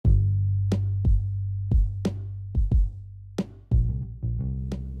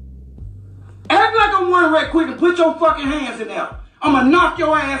money right quick and put your fucking hands in there. I'ma knock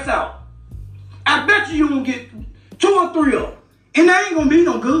your ass out. I bet you gonna get 2 or 3 of them. And they ain't gonna be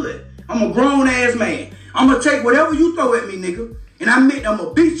no good. I'm a grown ass man. I'm gonna take whatever you throw at me, nigga. And I'm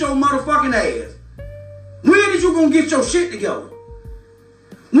gonna beat your motherfucking ass. When is you gonna get your shit together?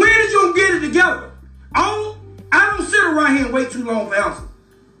 When is you gonna get it together? I don't sit around here and wait too long for answers.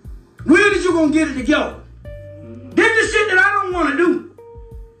 When is you gonna get it together? This is shit that I don't wanna do.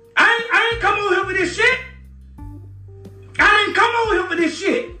 I ain't come over here for this shit. I didn't come over here for this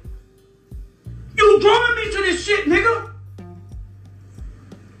shit. You drawing me to this shit, nigga.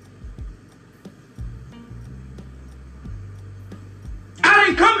 I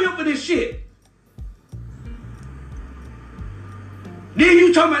didn't come here for this shit. Then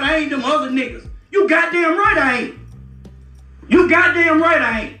you talking about I ain't them other niggas. You goddamn right I ain't. You goddamn right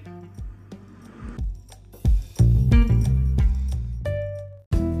I ain't.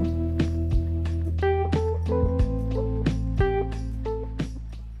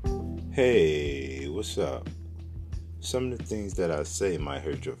 Hey, what's up? Some of the things that I say might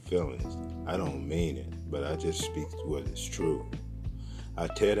hurt your feelings. I don't mean it, but I just speak what is true. I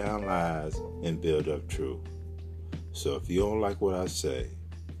tear down lies and build up truth. So if you don't like what I say,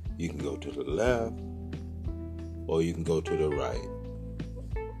 you can go to the left or you can go to the right.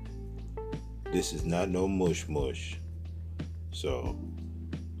 This is not no mush mush. So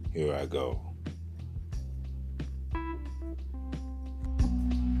here I go.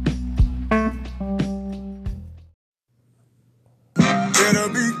 Better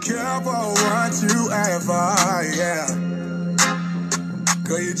be careful what you ever, yeah.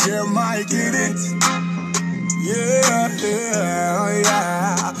 Cause you just might get it. Yeah.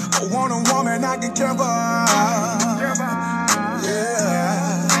 I want a woman I can care for. Yeah.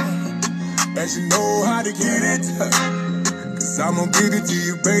 And she know how to get it. Cause I'm gonna give it to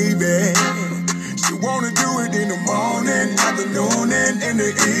you, baby. She wanna do it in the morning, afternoon, and in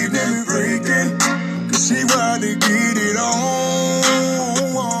the evening, freaking. Cause she wanna get it on.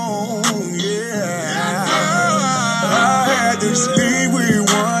 Yeah. I had to sleep with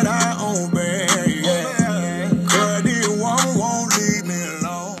one eye open. Yeah. Cause this one won't leave me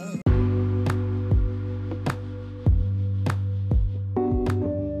alone.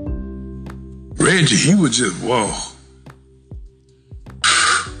 Reggie, he was just, whoa.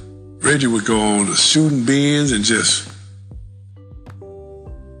 Reggie would go on the shooting bins and just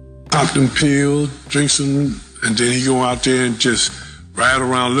pop them pills, drink some, and then he go out there and just ride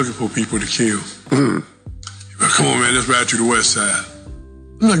around looking for people to kill. Well, come on, man, let's ride to the west side.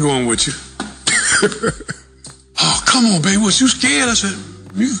 I'm not going with you. Oh, come on, baby, was you scared? I said,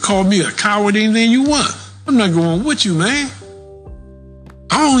 you can call me a coward, anything you want. I'm not going with you, man.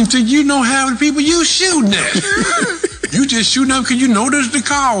 I don't even think you know half the people you shooting at. You just shooting up because you know there's the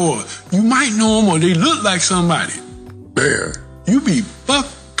car, or you might know them, or they look like somebody. Man, you be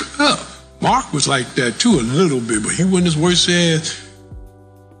fucked up. Mark was like that too a little bit, but he wasn't as worse as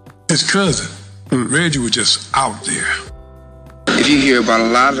his cousin. Reggie was just out there. If you hear about a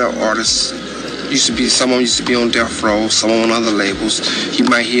lot of the artists, some of them used to be on death row, some on other labels. You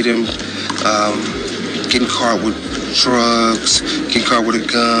might hear them getting caught with drugs, getting caught with a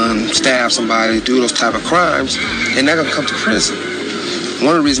gun, stab somebody, do those type of crimes. They're not gonna come to prison.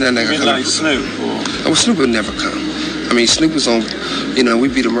 One of the reasons they're not gonna come. Like Snoop. Well, Snoop would never come. I mean, Snoop was on, we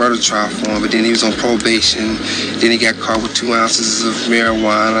beat a murder trial for him, but then he was on probation. Then he got caught with 2 ounces of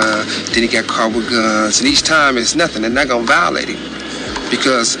marijuana. Then he got caught with guns. And each time it's nothing. They're not going to violate him.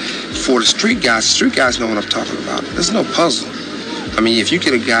 Because for the street guys know what I'm talking about. There's no puzzle. I mean, if you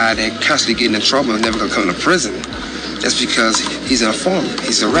get a guy that constantly getting in trouble and never going to come to prison, that's because he's an informant.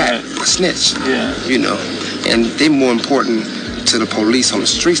 He's a rat, a snitch, And they're more important to the police on the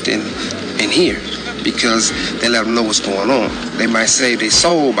streets than in here. Because they let them know what's going on. They might say they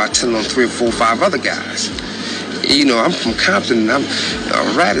sold by telling on 3 or 4 or 5 other guys. I'm from Compton, and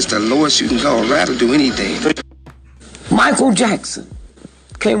a rat is the lowest you can go. A rat will do anything. Michael Jackson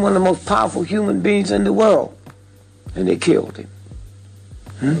became one of the most powerful human beings in the world, and they killed him.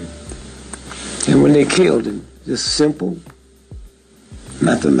 And when they killed him, just simple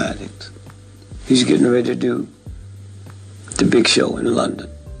mathematics. He's getting ready to do the big show in London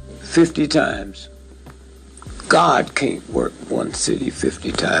 50 times. God can't work one city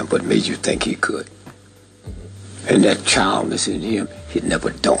 50 times, but made you think he could. And that childness in him, it never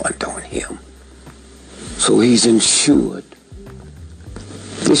dawned on him. So he's insured.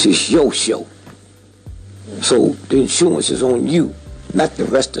 This is your show. So the insurance is on you, not the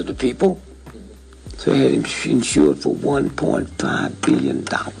rest of the people. So they had him insured for $1.5 billion.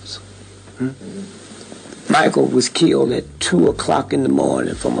 Michael was killed at 2 o'clock in the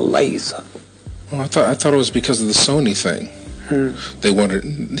morning from a laser Well, I thought it was because of the Sony thing. They wanted.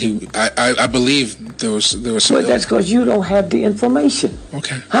 I believe there was some. Well, that's because you don't have the information.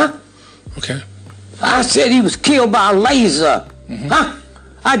 Okay. Huh? Okay. I said he was killed by a laser. Huh?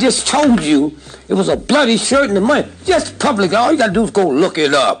 I just told you it was a bloody shirt and the money. Just public. All you gotta do is go look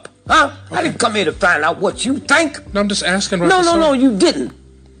it up. Huh? Okay. I didn't come here to find out what you think. No, I'm just asking. Right No, you didn't.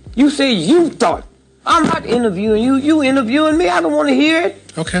 You said you thought. I'm not interviewing you. You interviewing me. I don't want to hear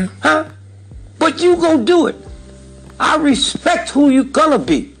it. Okay. Huh? But you gonna do it. I respect who you gonna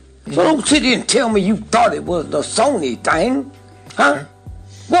be. So don't sit here and tell me you thought it was the Sony thing. Huh? Okay.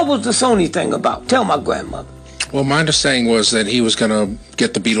 What was the Sony thing about? Tell my grandmother. Well, my understanding was that he was gonna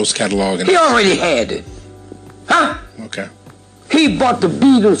get the Beatles catalog. And he already had it. Huh? Okay. He bought the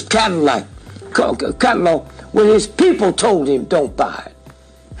Beatles catalog when his people told him don't buy it.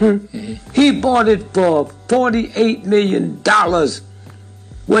 He bought it for $48 million.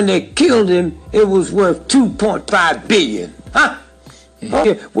 When they killed him, it was worth $2.5 billion. Huh?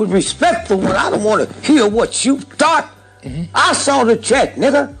 Okay. With respect for what, I don't want to hear what you thought. I saw the check,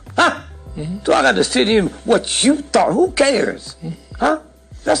 nigga. Huh? So I got to sit here and what you thought. Who cares? Huh?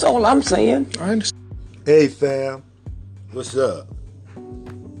 That's all I'm saying. I understand. Hey, fam. What's up?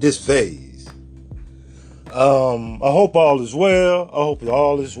 This phase. I hope all is well. I hope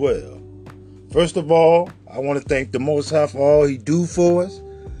all is well. First of all, I want to thank the Most High for all he do for us,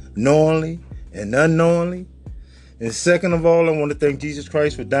 knowingly and unknowingly. And second of all, I want to thank Jesus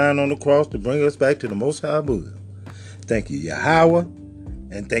Christ for dying on the cross to bring us back to the Most High Buddha. Thank you, Yahweh,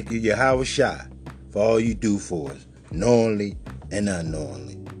 and thank you, Yahweh Shai, for all you do for us, knowingly and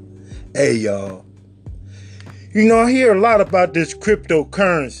unknowingly. Hey, y'all. You know, I hear a lot about this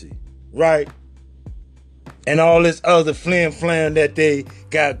cryptocurrency, right? And all this other flim-flam that they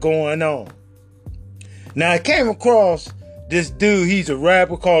got going on. Now, I came across this dude. He's a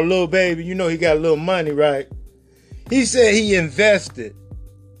rapper called Lil Baby. You know, he got a little money, right? He said he invested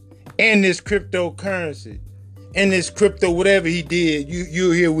in this cryptocurrency, in this crypto, whatever he did.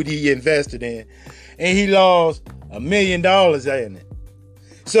 You'll hear what he invested in. And he lost $1 million in it.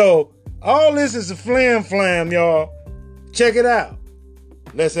 So, all this is a flim-flam, y'all. Check it out.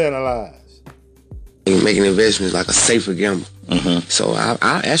 Let's analyze. Making investments like a safer gamble. So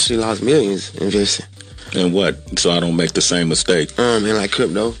I actually lost millions investing. In what? So I don't make the same mistake. In like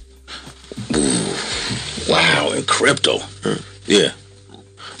crypto. Wow, in crypto. Yeah.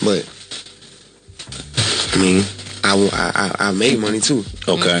 But I mean, I made money too.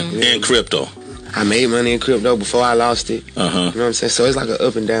 Okay. In crypto. I made money in crypto before I lost it. You know what I'm saying? So it's like an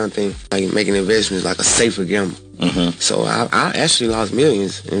up and down thing. Like making investments like a safer gamble. So I actually lost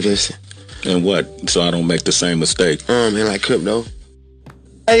millions investing. In what? So I don't make the same mistake. In like crypto.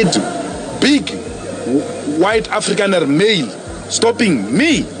 Big white Afrikaner male stopping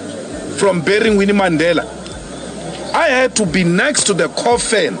me from burying Winnie Mandela. I had to be next to the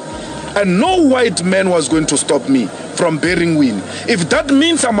coffin, and no white man was going to stop me from burying Winnie. If that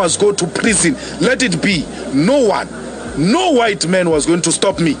means I must go to prison, let it be. No white man was going to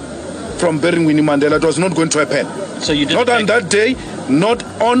stop me from burying Winnie Mandela. It was not going to happen. So you did not on that day, not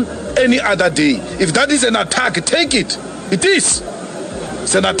on any other day. If that is an attack, take it. It is.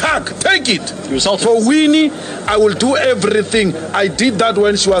 It's an attack. Take it. For Winnie, I will do everything. I did that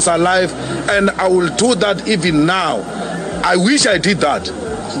when she was alive, and I will do that even now. I wish I did that.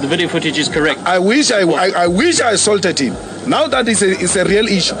 So the video footage is correct. I wish I assaulted him. Now that is a real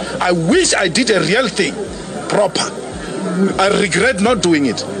issue. I wish I did a real thing, proper. I regret not doing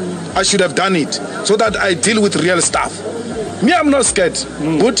it. I should have done it so that I deal with real stuff. Me, I'm not scared.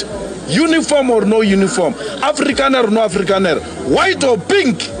 But uniform or no uniform, Afrikaner or no Afrikaner, white or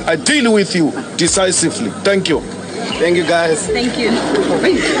pink, I deal with you decisively. Thank you. Thank you, guys. Thank you.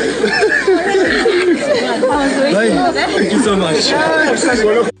 Thank you so much.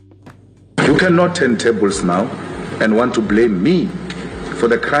 You cannot turn tables now and want to blame me for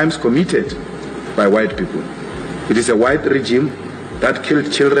the crimes committed by white people. It is a white regime that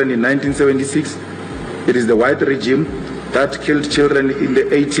killed children in 1976. It is the white regime that killed children in the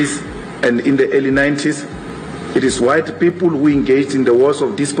 80s and in the early 90s. It is white people who engaged in the wars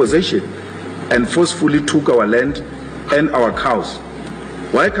of dispossession and forcefully took our land and our cows.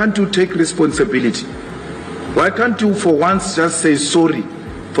 Why can't you take responsibility? Why can't you for once just say sorry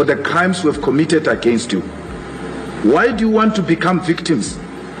for the crimes we have committed against you? Why do you want to become victims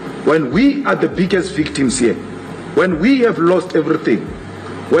when we are the biggest victims here? When we have lost everything?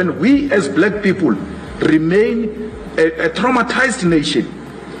 When we as black people remain a traumatized nation,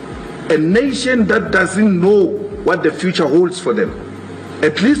 a nation that doesn't know what the future holds for them.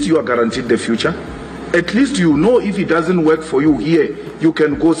 At least you are guaranteed the future. At least you know if it doesn't work for you here, you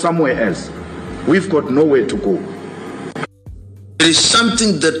can go somewhere else. we've got nowhere to go. There is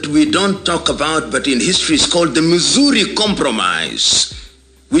something that we don't talk about, but in history is called the Missouri Compromise,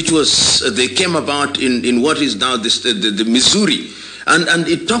 which they came about in what is now the Missouri. And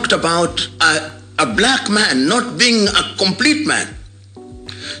it talked about a black man not being a complete man.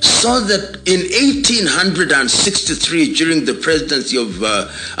 So that in 1863, during the presidency of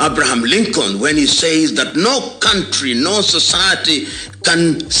Abraham Lincoln, when he says that no country, no society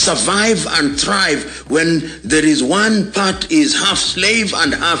can survive and thrive when there is one part is half slave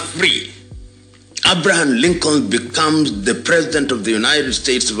and half free. Abraham Lincoln becomes the president of the United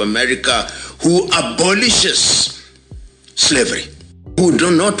States of America who abolishes slavery, who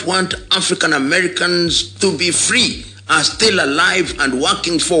do not want African Americans to be free, are still alive and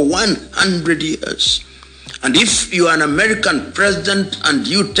working for 100 years. And if you are an American president and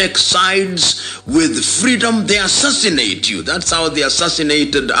you take sides with freedom, they assassinate you. That's how they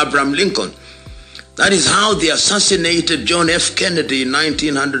assassinated Abraham Lincoln. That is how they assassinated John F. Kennedy in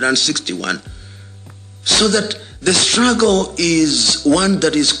 1961. So that the struggle is one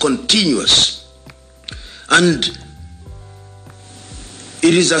that is continuous. And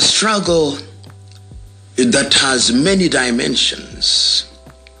it is a struggle that has many dimensions.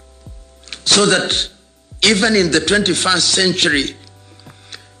 So that even in the 21st century,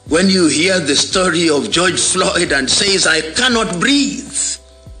 when you hear the story of George Floyd and says, "I cannot breathe,"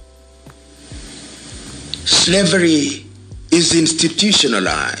 slavery is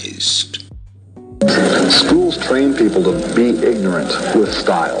institutionalized. Schools train people to be ignorant with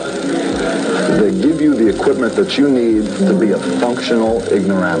style. They give you the equipment that you need to be a functional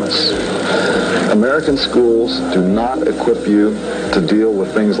ignoramus. American schools do not equip you to deal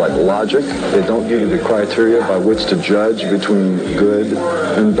with things like logic. They don't give you the criteria by which to judge between good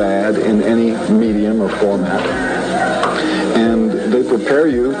and bad in any medium or format. And they prepare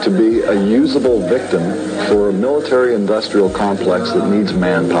you to be a usable victim for a military-industrial complex that needs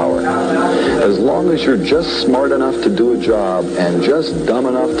manpower. As long as you're just smart enough to do a job and just dumb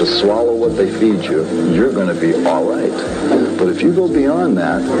enough to swallow what they feed you, you're going to be all right. But if you go beyond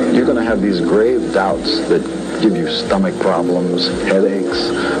that, you're going to have these grave doubts that give you stomach problems,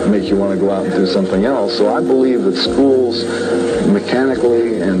 headaches, make you want to go out and do something else. So I believe that schools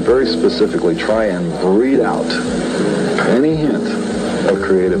mechanically and very specifically try and breed out any hint of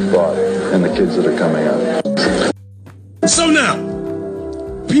creative thought in the kids that are coming up. So now,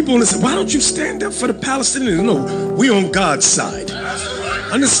 people listen, why don't you stand up for the Palestinians? No, we on God's side.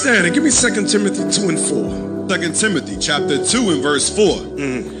 Understand it. Give me 2 Timothy 2 and 4. 2 Timothy chapter 2 and verse 4.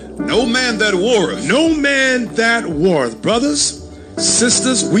 No man that warreth. No man that warreth. Brothers,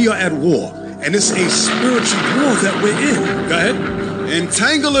 sisters, we are at war. And it's a spiritual war that we're in. Go ahead.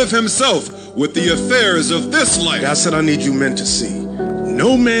 Entangleth himself with the affairs of this life. That's what I need you men to see.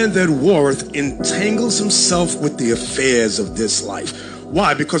 No man that warreth entangles himself with the affairs of this life.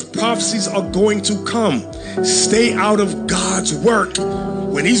 Why? Because prophecies are going to come. Stay out of God's work.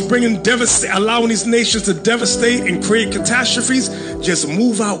 When he's allowing these nations to devastate and create catastrophes, just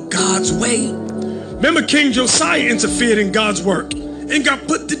move out God's way. Remember, King Josiah interfered in God's work and got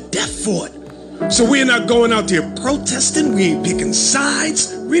put to death for it. So we're not going out there protesting. We ain't picking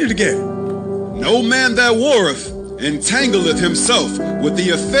sides. Read it again. No man that warreth entangleth himself with the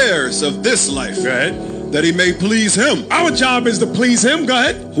affairs of this life. Go ahead. That he may please him. Our job is to please him. Go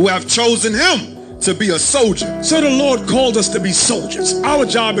ahead. Who have chosen him to be a soldier. So the Lord called us to be soldiers. Our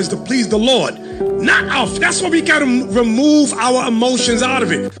job is to please the Lord. Not our. That's why we got to remove our emotions out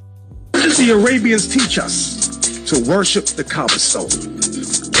of it. The Arabians teach us to worship the Kaaba stone.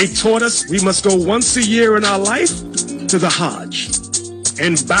 They taught us we must go once a year in our life to the Hajj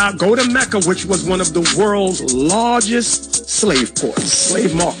and go to Mecca, which was one of the world's largest slave ports,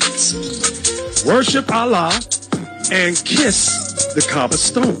 slave markets. Worship Allah and kiss the Kaaba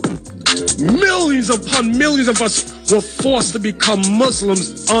stone. Millions upon millions of us were forced to become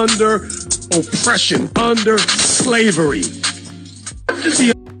Muslims under oppression, under slavery.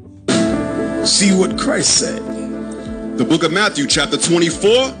 See what Christ said. The book of Matthew chapter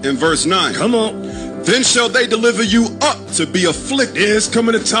 24 and verse 9. Come on. Then shall they deliver you up to be afflicted. There's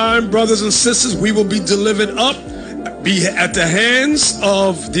coming a time, brothers and sisters, we will be delivered up, be at the hands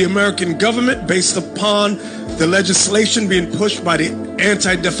of the American government based upon the legislation being pushed by the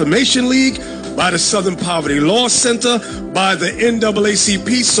Anti-Defamation League, by the Southern Poverty Law Center, by the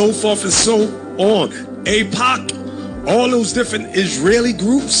NAACP, so forth and so on. AIPAC, all those different Israeli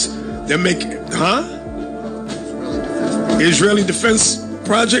groups, they're making, Israeli Defense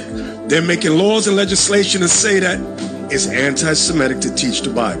Project, they're making laws and legislation and say that it's anti-Semitic to teach the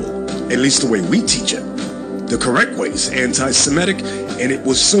Bible, at least the way we teach it. the correct way. It's anti-Semitic, and it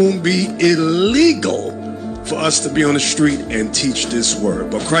will soon be illegal for us to be on the street and teach this word.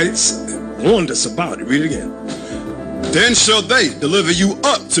 But Christ warned us about it. Read it again. Then shall they deliver you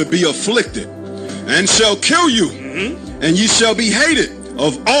up to be afflicted, and shall kill you, and ye shall be hated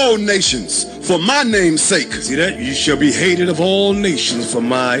of all nations for my name's sake. See that? You shall be hated of all nations for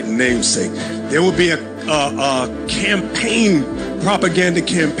my name's sake. There will be a campaign, propaganda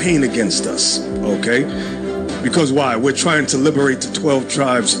campaign against us, okay? Because why? We're trying to liberate the 12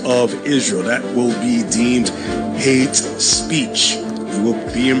 tribes of Israel. That will be deemed hate speech. We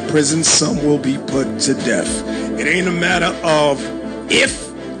will be in prison. Some will be put to death. It ain't a matter of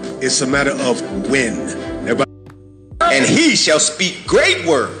if, it's a matter of when. Everybody. And he shall speak great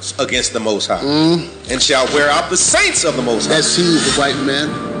words against the Most High, and shall wear out the saints of the Most High. That's he, the white man,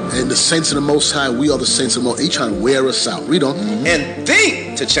 and the saints of the Most High. We are the saints of the Most High. He's trying to wear us out. We don't. And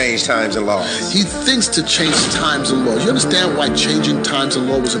think to change times and laws. He thinks to change times and laws. You understand why changing times and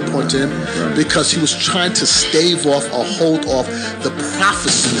law was important to him? Right. Because he was trying to stave off or hold off the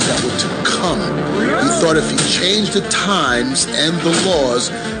prophecies that were to come. He thought if he changed the times and the laws,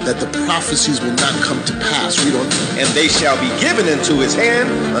 that the prophecies will not come to pass. Read on. And they shall be given into his hand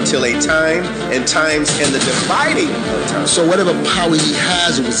until a time and times and the dividing of time. So whatever power he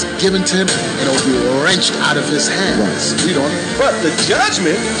has, it was given to him, and it will be wrenched out of his hands. Read on. But the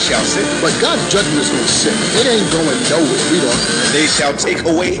judgment shall sit. But God's judgment is going to sit. It ain't going nowhere. Read on. They shall take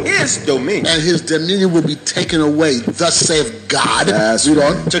away his dominion. And his dominion will be taken away. Thus saith God. Read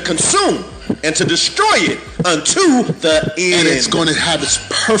on. To consume and to destroy it unto the end. And it's going to have its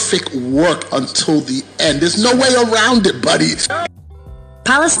perfect work until the end. There's no way around it, buddy.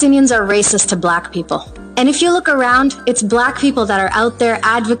 Palestinians are racist to black people. And if you look around, it's black people that are out there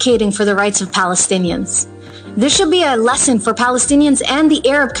advocating for the rights of Palestinians. This should be a lesson for Palestinians and the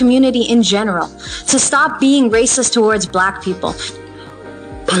Arab community in general to stop being racist towards black people.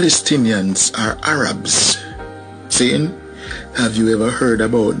 Palestinians are Arabs. See? Have you ever heard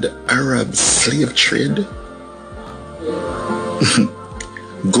about the Arab slave trade?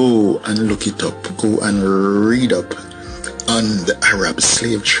 Go and look it up. Go and read up on the Arab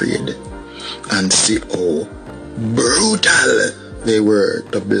slave trade and see how brutal they were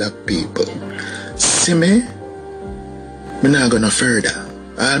to black people. See me? We're not gonna further.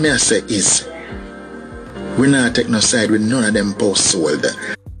 All me I say is, we're not taking no side with none of them post-sold.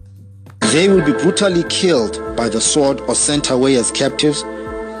 They will be brutally killed by the sword or sent away as captives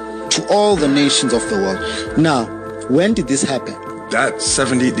to all the nations of the world. Now, when did this happen? That's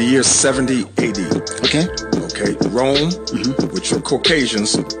the year 70 AD. Okay. Okay. Rome, which were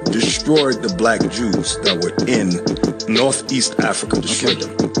Caucasians, destroyed the black Jews that were in Northeast Africa, destroyed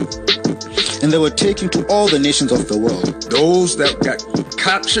them. And they were taken to all the nations of the world. Those that got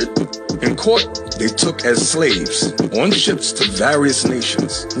captured and caught, they took as slaves on ships to various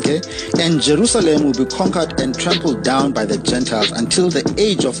nations. Okay. And Jerusalem will be conquered and trampled down by the Gentiles until the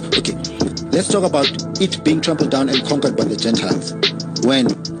age of... Okay, let's talk about it being trampled down and conquered by the Gentiles. When?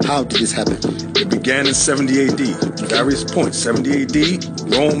 How did this happen? It began in 70 AD. Various points. 70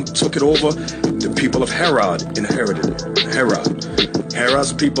 AD, Rome took it over. The people of Herod inherited it.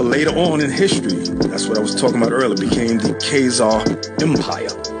 Herod's people later on in history, that's what I was talking about earlier, became the Khazar Empire.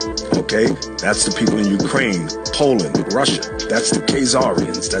 Okay? That's the people in Ukraine, Poland, Russia. That's the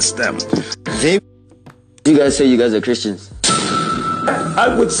Khazarians. That's them. You guys say you guys are Christians?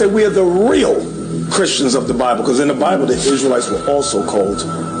 I would say we are the real Christians of the Bible, because in the Bible the Israelites were also called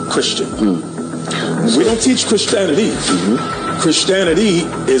Christian. We don't teach Christianity. Christianity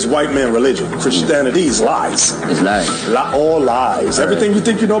is white man religion. Christianity is lies. It's lies. All lies. All Everything you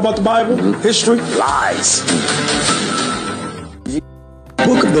think you know about the Bible, history, lies. The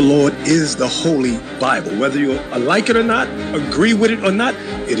book of the Lord is the Holy Bible. Whether you like it or not, agree with it or not,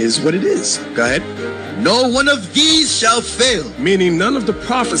 it is what it is. Go ahead. No one of these shall fail. Meaning none of the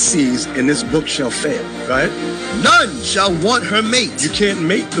prophecies in this book shall fail. Go ahead. None shall want her mate. You can't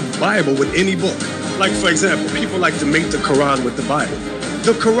mate the Bible with any book. Like, for example, people like to mate the Quran with the Bible.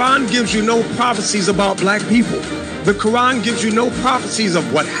 The Quran gives you no prophecies about black people. The Quran gives you no prophecies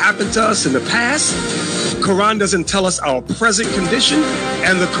of what happened to us in the past. The Quran doesn't tell us our present condition.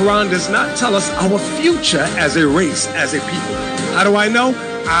 And the Quran does not tell us our future as a race, as a people. How do I know?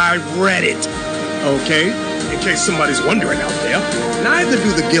 I read it. Okay? In case somebody's wondering out there. Neither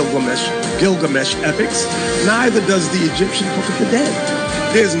do the Gilgamesh epics. Neither does the Egyptian Book of the Dead.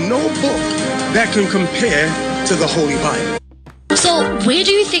 There's no book that can compare to the Holy Bible. So, where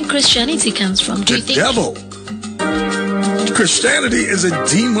do you think Christianity comes from? Do you think... The devil. Christianity is a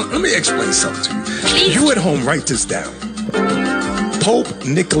demon. Let me explain something to you. Please. You at home, write this down. Pope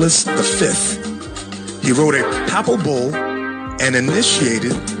Nicholas V He wrote a papal bull and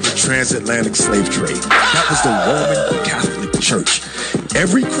initiated the transatlantic slave trade. That was the Roman Catholic Church.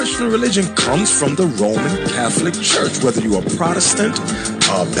 Every Christian religion comes from the Roman Catholic Church, whether you're a Protestant,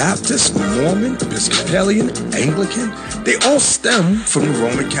 Baptist, Mormon, Episcopalian, Anglican, they all stem from the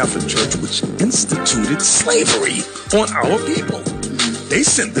Roman Catholic Church, which instituted slavery on our people. They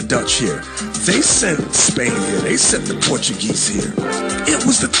sent the Dutch here. They sent Spain here. They sent the Portuguese here. It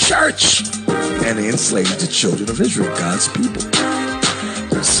was the church. And they enslaved the children of Israel, God's people.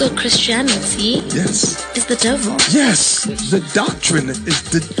 So Christianity is the devil. Yes, the doctrine is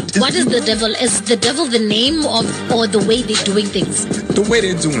the... What is the devil? Is the devil the name of or the way they're doing things? The way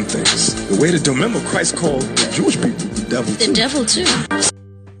they're doing things. The way to remember, Christ called the Jewish people the devil too. The devil too.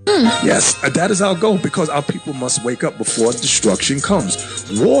 Yes, that is our goal, because our people must wake up before destruction comes.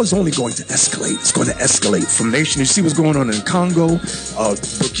 War is only going to escalate. It's going to escalate from nation. You see what's going on in Congo,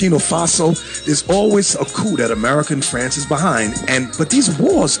 Burkina Faso. There's always a coup that America and France is behind. But these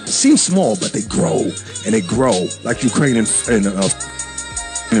wars seem small, but they grow and they grow. Like Ukraine and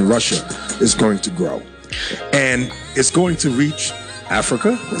Russia is going to grow. And it's going to reach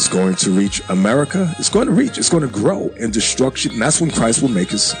Africa, it's going to reach America, it's going to grow in destruction, and that's when Christ will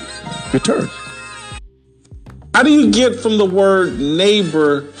make his return. How do you get from the word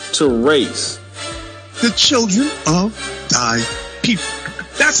neighbor to race? The children of thy people.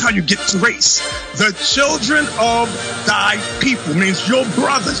 That's how you get to race. The children of thy people means your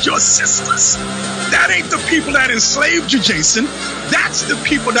brothers, your sisters. That ain't the people that enslaved you, Jason. That's the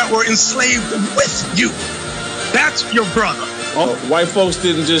people that were enslaved with you. That's your brother. Oh, white folks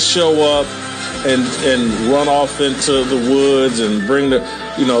didn't just show up and run off into the woods and bring the,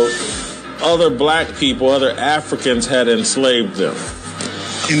 other black people, other Africans had enslaved them.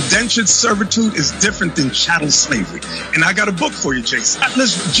 Indentured servitude is different than chattel slavery. And I got a book for you, Jason.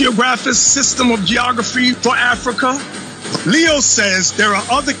 Atlas Geographus, System of Geography for Africa. Leo says there are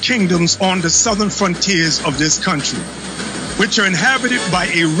other kingdoms on the southern frontiers of this country, which are inhabited by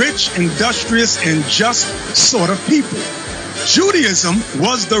a rich, industrious, and just sort of people. Judaism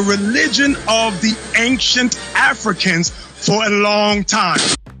was the religion of the ancient Africans for a long time.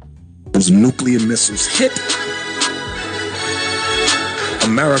 Those nuclear missiles hit,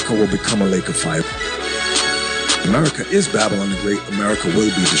 America will become a lake of fire. America is Babylon the Great. America will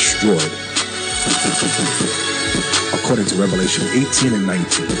be destroyed. According to Revelation 18 and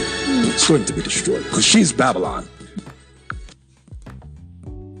 19. It's going to be destroyed because she's Babylon.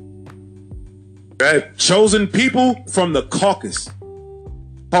 Chosen People from the Caucasus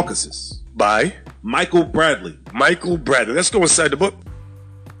by Michael Bradley. Let's go inside the book.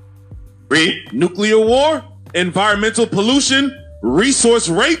 Read. Nuclear war, environmental pollution, resource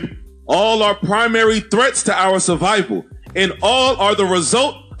rape, all are primary threats to our survival, and all are the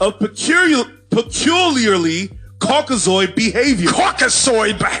result of peculiarly Caucasoid behavior. Go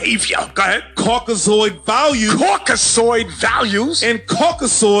ahead. Caucasoid values. And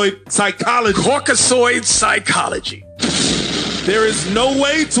Caucasoid psychology. There is no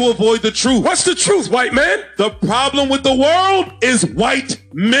way to avoid the truth. What's the truth, white man? The problem with the world is white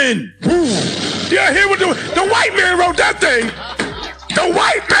men. Yeah, here the white man wrote that thing. The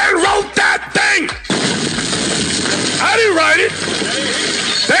white man wrote that thing. I didn't write it.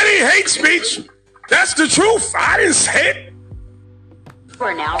 That ain't hate speech. That's the truth. I didn't say it.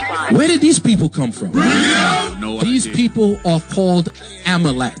 Where did these people come from? These people are called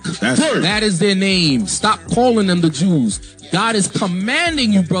Amalek. That is their name. Stop calling them the Jews. God is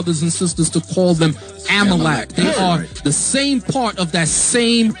commanding you, brothers and sisters, to call them Amalek. They are the same part of that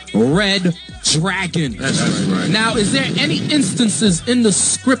same red dragon. Now, is there any instances in the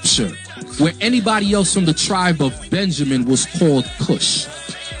scripture where anybody else from the tribe of Benjamin was called Cush?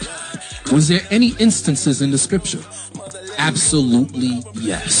 Was there any instances in the scripture? Absolutely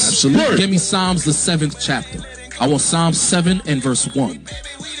yes. Absolutely. Give me Psalms, the 7th chapter. I want Psalm 7 and verse 1.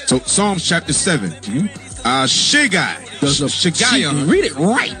 So Psalms chapter 7. Shigai. Read it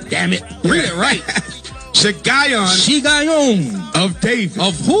right, damn it. Read it right. Shigayon. Of David.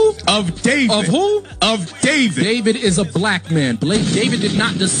 Of who? Of David. Of who? Of David. David is a black man. David did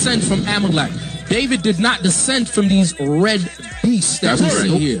not descend from Amalek. David did not descend from these red beasts that we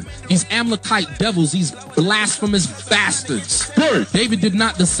see here. These Amalekite devils, these blasphemous bastards. David did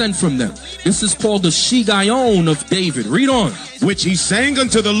not descend from them. This is called the Shigayon of David. Read on. Which he sang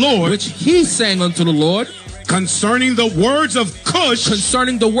unto the Lord. Which he sang unto the Lord. Concerning the words of Cush.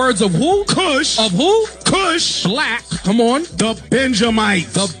 Concerning the words of who? Cush. Of who? Cush. Black. Come on. The Benjamite.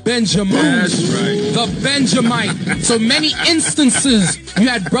 The Benjamite. That's right. The Benjamite. So many instances you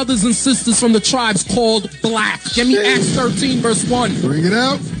had brothers and sisters from the tribes called black. Give me Acts 13 verse 1. Bring it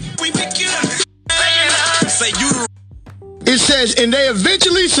out. We pick you up. say you. It says, and they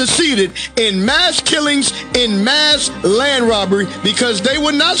eventually succeeded in mass killings, in mass land robbery, because they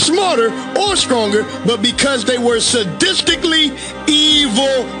were not smarter or stronger, but because they were sadistically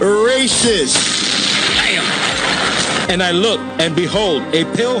evil racists. And I looked, and behold, a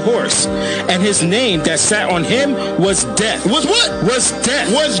pale horse, and his name that sat on him was Death. Was what? Was Death.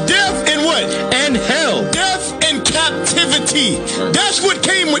 Was death and what? And hell. Death and captivity. That's what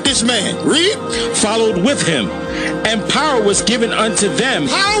came with this man. Read. Followed with him, and power was given unto them.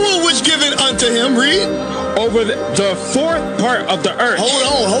 Power was given unto him. Read. Over the fourth part of the earth.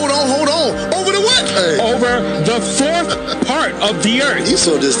 Hold on. Over the what? Hey. Over the fourth part of the earth. You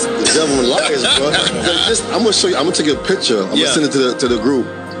saw this devil and liars, bro. I'm gonna show you. I'm gonna take a picture. I'm gonna send it to the group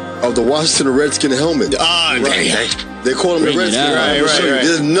of the Washington Redskin helmet. They call them the Redskin. Right.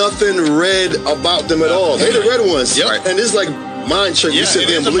 There's nothing red about them at all. They the red ones. Yep. And it's like mind trick. You sit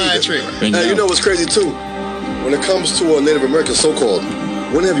there and believe it. And you know what's crazy too? When it comes to a Native American so-called,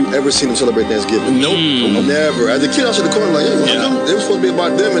 when have you ever seen them celebrate Thanksgiving? Nope. Never. As a kid, I should have called like, they were supposed to be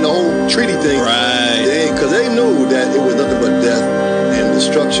about them and the whole treaty thing. Right. Because they knew that it was nothing but death and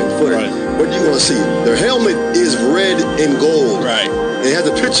destruction for them. What you going to see? Their helmet is red and gold. Right. They have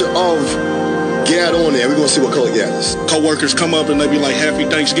the picture of Gad on there. We're going to see what color Gad is. Co-workers come up and they be like, Happy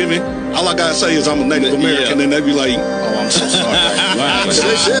Thanksgiving. All I got to say is I'm a Native American. And they be like, oh, I'm so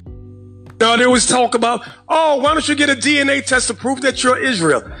sorry. Now, there was talk about, why don't you get a DNA test to prove that you're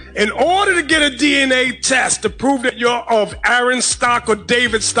Israel? In order to get a DNA test to prove that you're of Aaron stock or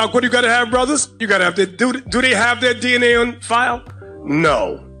David stock, what do you got to have, brothers? You got to have do they have their DNA on file?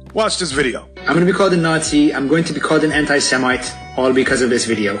 No. Watch this video. I'm going to be called a Nazi. I'm going to be called an anti-Semite, all because of this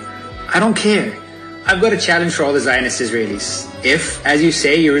video. I don't care. I've got a challenge for all the Zionist Israelis. If, as you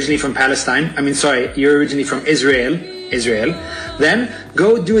say, you're originally from you're originally from Israel, then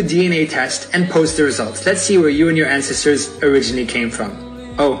go do a DNA test and post the results. Let's see where you and your ancestors originally came from.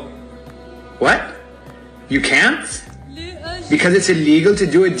 Oh, what? You can't? Because it's illegal to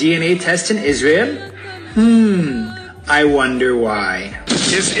do a DNA test in Israel? I wonder why.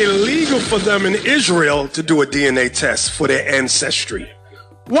 It's illegal for them in Israel to do a DNA test for their ancestry.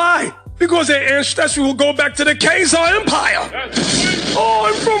 Why? Because their ancestry will go back to the Khazar Empire. Oh,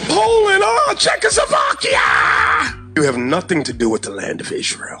 I'm from Poland. Oh, Czechoslovakia. You have nothing to do with the land of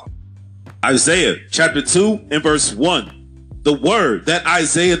Israel. Isaiah chapter 2 and verse 1. The word that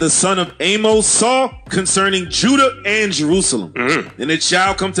Isaiah the son of Amos saw concerning Judah and Jerusalem. And it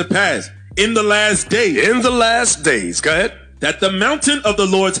shall come to pass in the last days. In the last days, go ahead. That the mountain of the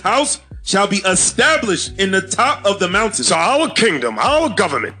Lord's house shall be established in the top of the mountain. So our kingdom, our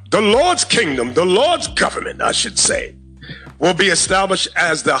government, the Lord's kingdom, the Lord's government, I should say, will be established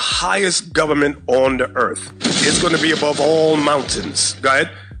as the highest government on the earth. It's going to be above all mountains. Go ahead.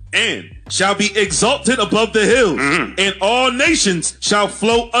 And shall be exalted above the hills, and all nations shall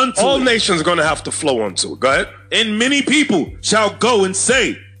flow unto all it. Nations are going to have to flow unto it. Go ahead. And many people shall go and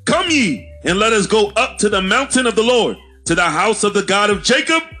say, Come ye, and let us go up to the mountain of the Lord, to the house of the God of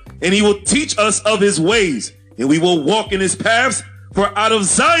Jacob, and he will teach us of his ways, and we will walk in his paths. For out of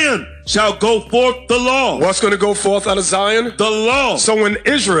Zion shall go forth the law. What's going to go forth out of Zion? The law. So when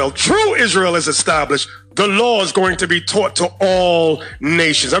Israel, true Israel, is established, the law is going to be taught to all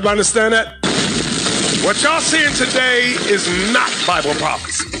nations. Everybody understand that? What y'all seeing today is not Bible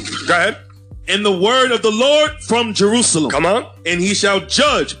prophecy. Go ahead. And the word of the Lord from Jerusalem. Come on. And he shall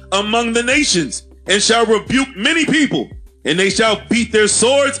judge among the nations, and shall rebuke many people, and they shall beat their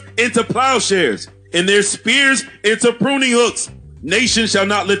swords into plowshares, and their spears into pruning hooks. Nation shall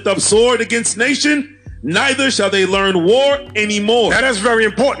not lift up sword against nation, neither shall they learn war anymore. That is very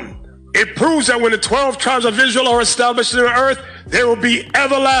important. It proves that when the 12 tribes of Israel are established in the earth, there will be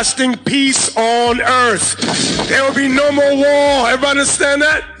everlasting peace on earth. There will be no more war. Everybody understand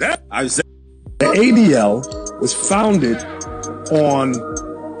that? The ADL was founded on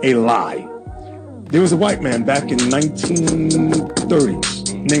a lie. There was a white man back in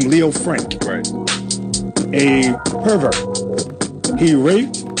 1930s named Leo Frank, a pervert. He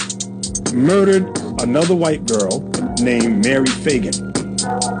raped, murdered another white girl named Mary Fagan.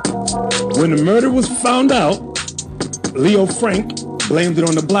 When the murder was found out, Leo Frank blamed it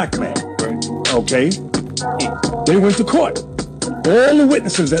on the black man. Okay? They went to court. All the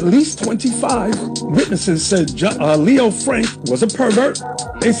witnesses, at least 25 witnesses, said Leo Frank was a pervert.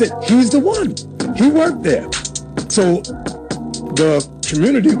 They said, he's the one. He worked there. So the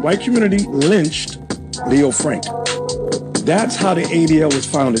community, white community, lynched Leo Frank. That's how the ADL was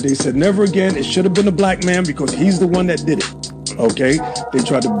founded. They said, never again, it should have been a black man because he's the one that did it. Okay? They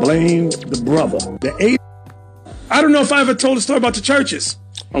tried to blame the brother. I don't know if I ever told a story about the churches.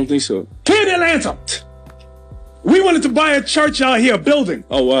 I don't think so. Here in Atlanta, We wanted to buy a church out here, a building.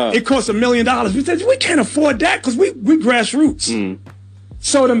 Oh, wow. It cost $1 million. We said, we can't afford that because we grassroots.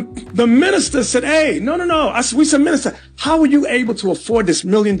 So the minister said, hey, no. We said, minister, how are you able to afford this $1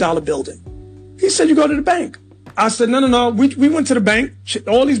 million building? He said, you go to the bank. I said, no. We went to the bank.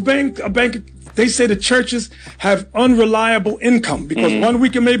 All these bank, they say the churches have unreliable income because 1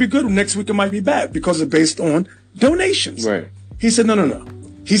 week it may be good, next week it might be bad because it's based on donations. Right. He said, no.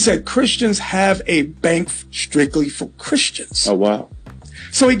 He said, Christians have a bank strictly for Christians. Oh, wow.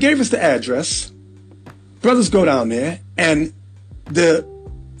 So he gave us the address. Brothers go down there, and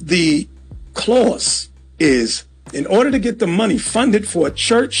the clause is, in order to get the money funded for a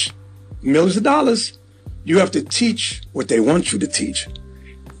church, millions of dollars, you have to teach what they want you to teach.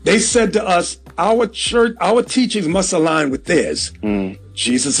 They said to us, our church, our teachings must align with theirs.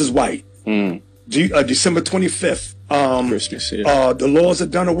 Jesus is white. December 25th. Christmas, yeah. The laws are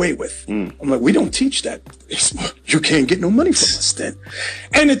done away with. I'm like, we don't teach that. You can't get no money from us then.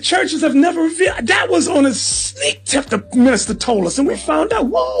 And the churches have never revealed. That was on a sneak tip the minister told us. And we found out,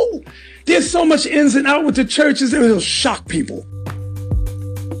 whoa, there's so much ins and out with the churches. It'll shock people.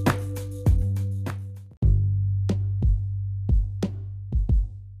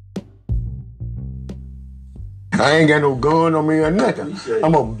 I ain't got no gun on me or nothing.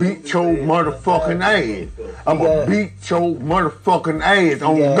 I'm gonna beat your motherfucking ass. I'm gonna beat your motherfucking ass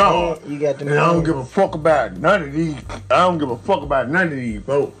on God. And I don't give a fuck about none of these. I don't give a fuck about none of these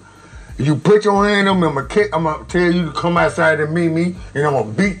folks. If you put your hand on me, I'm gonna tell you to come outside and meet me, and I'm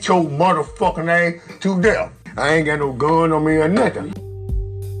gonna beat your motherfucking ass to death. I ain't got no gun on me or nothing.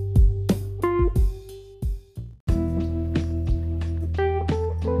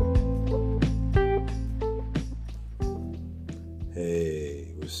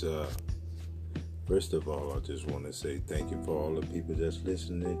 First of all, I just want to say thank you for all the people that's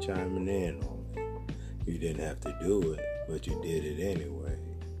listening and chiming in on me. You didn't have to do it, but you did it anyway.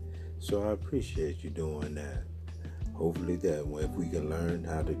 So I appreciate you doing that. Hopefully that if we can learn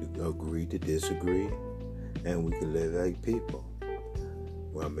how to agree to disagree, and we can live like people.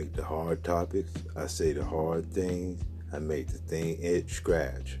 When I make the hard topics, I say the hard things, I make the thing itch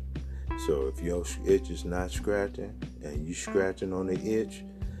scratch. So if your itch is not scratching, and you scratching on the itch,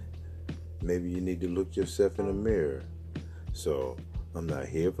 maybe you need to look yourself in the mirror. So I'm not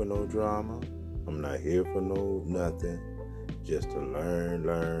here for no drama. I'm not here for no nothing. Just to learn,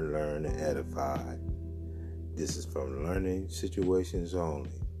 and edify. This is from learning situations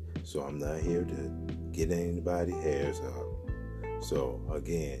only. So I'm not here to get anybody's hairs up. So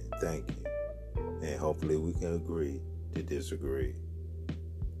again, thank you. And hopefully we can agree to disagree.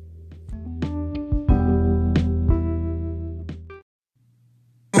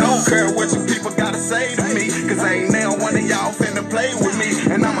 Don't care what you people gotta say to me, cause ain't now one of y'all finna play with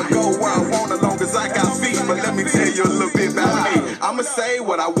me. And I'ma go where I want as long as I got feet. But let me tell you a little bit about me. I'ma say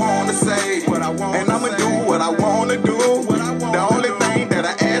what I wanna say, and I'ma do what I wanna do. The only thing that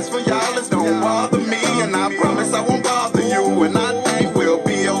I ask for y'all is don't bother me, and I promise I won't bother you. And I think we'll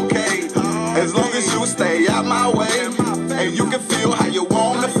be okay, as long as you stay out my way. And you can feel how you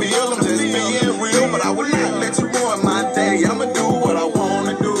wanna feel, I'm just being real. But I will not let you ruin my day, I'ma do what I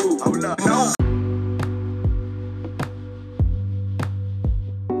wanna do. No.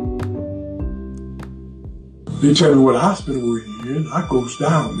 They tell me what hospital we're in. I goes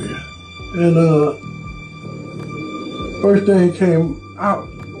down there. And first thing came out,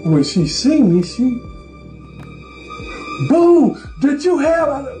 when she seen me, she, boo, did you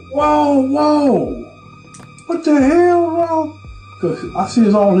have, whoa. What the hell wrong? Because I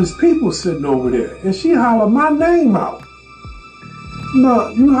see all these people sitting over there. And she hollered my name out. No,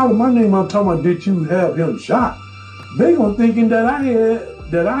 you holler my name out talking about did you have him shot? They gonna thinking that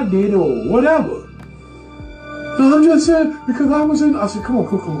I did or whatever. So I'm just saying, because I was in, I said, come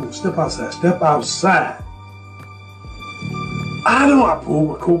on, step outside. I pulled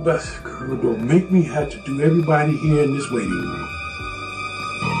my coat back, girl, don't make me have to do everybody here in this waiting room.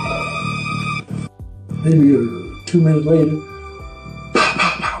 Maybe 2 minutes later,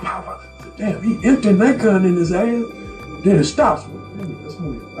 damn, he emptied that gun in his ass. Then it stops. That's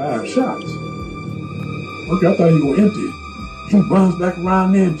only 5 shots. Okay, I thought he was gonna empty it. He runs back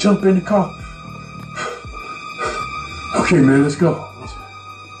around there and jump in the car. Okay, man, let's go.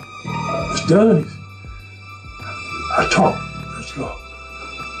 It's done. I talk. Let's go.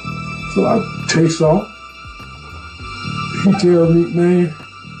 So I takes off. He tells me, man,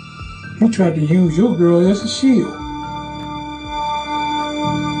 he tried to use your girl as a shield.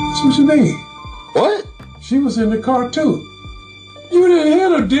 So what you mean? What? She was in the car too. You didn't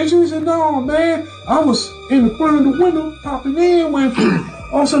hit her, did you? He said, no, man. I was in the front of the window popping in when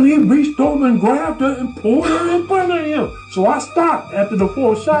All of a sudden, he reached over and grabbed her and pulled her in front of him. So I stopped after the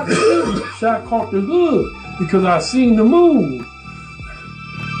 4th shot. The 5th shot caught the hood because I seen the move.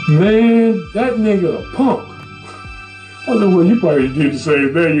 Man, that nigga a punk. I said, well, you probably did the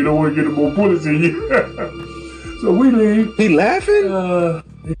same thing. You don't want to get more bullets in you. So we leave. He laughing?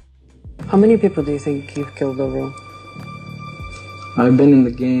 How many people do you think you've killed overall? I've been in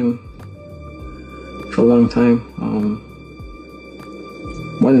the game for a long time.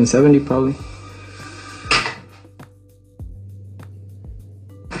 More than 70 probably.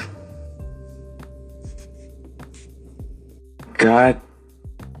 God.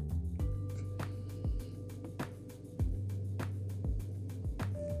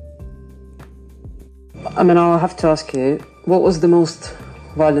 I mean, I'll have to ask you, what was the most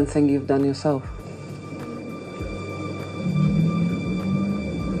violent thing you've done yourself?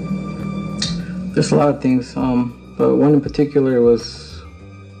 There's a lot of things, but one in particular was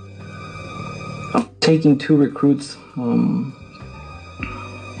taking 2 recruits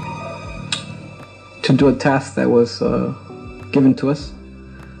to do a task that was given to us.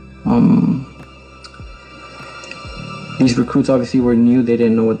 These recruits obviously were new, they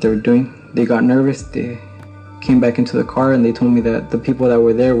didn't know what they were doing. They got nervous, they came back into the car and they told me that the people that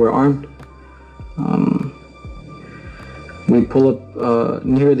were there were armed. We pull up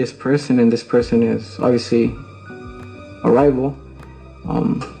near this person, and this person is obviously a rival.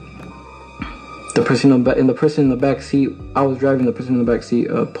 The person in the back seat, I was driving, the person in the back seat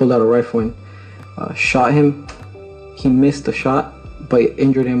pulled out a rifle and shot him. He missed the shot, but it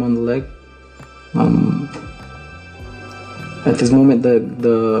injured him on the leg. At this moment,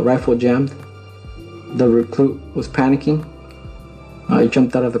 the rifle jammed. The recruit was panicking. I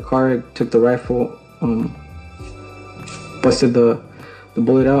jumped out of the car, took the rifle, busted the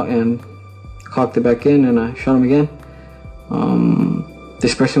bullet out and cocked it back in, and I shot him again.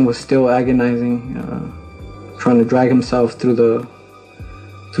 This person was still agonizing, trying to drag himself through the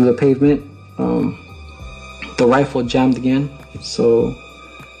pavement. The rifle jammed again, so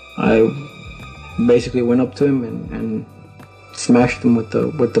I basically went up to him and smashed him with the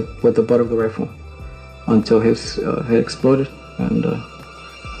butt of the rifle until his head exploded, and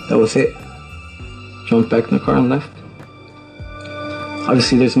that was it. Jumped back in the car and left.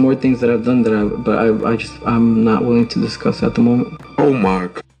 Obviously, there's more things that I've done that I'm not willing to discuss at the moment. Oh my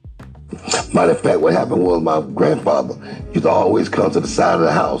God. Matter of fact, what happened was my grandfather used to always come to the side of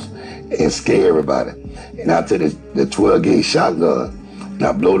the house and scare everybody. And I took the 12-gauge shotgun and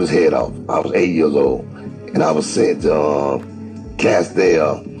I blowed his head off. I was 8 years old, and I was sent to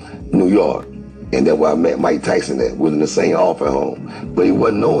Castell, New York. And that's where I met Mike Tyson at. We was in the same orphan home. But he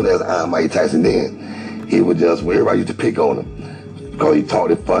wasn't known as I'm Mike Tyson then. He was just where everybody used to pick on him because he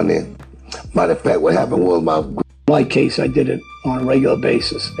talked it funny. Matter of fact, what happened was my case, I did it on a regular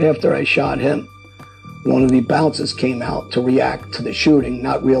basis. After I shot him, one of the bouncers came out to react to the shooting,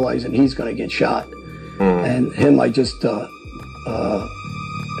 not realizing he's going to get shot. And him, I just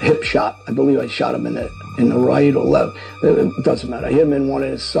hip shot. I believe I shot him in the right or left. It doesn't matter. I hit him in one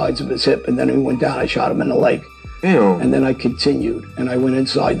of the sides of his hip, and then he went down. I shot him in the leg. Damn. And then I continued, and I went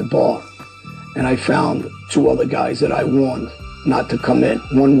inside the bar, and I found 2 other guys that I warned not to come in.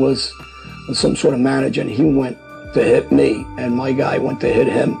 One was some sort of manager, and he went to hit me, and my guy went to hit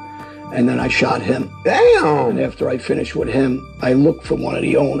him, and then I shot him. Damn! And after I finished with him, I looked for one of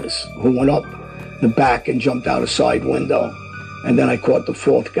the owners who went up the back and jumped out a side window, and then I caught the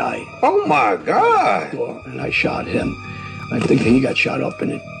 4th guy. Oh my God! And I shot him. I think he got shot up in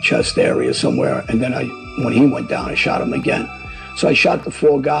the chest area somewhere, and then when he went down, I shot him again. So I shot the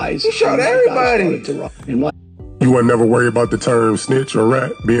 4 guys. You shot everybody! You weren't never worried about the term snitch or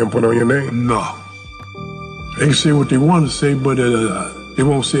rat being put on your name? No. They can say what they want to say, but they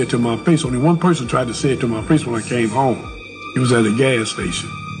won't say it to my face. Only one person tried to say it to my face when I came home. He was at a gas station.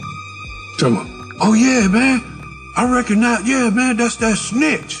 Tell me, oh yeah, man, I recognize, yeah, man, that's that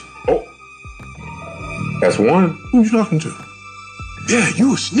snitch. Oh, that's one. Who you talking to? Yeah,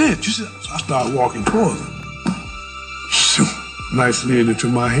 you a snitch. So I started walking towards him. Shoot, knife slid into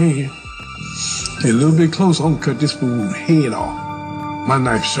my hand. Get a little bit closer, I'm gonna cut this fool's head off. My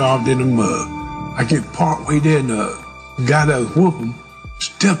knife sharp in the mud. I get part way there, and the guy that was whooping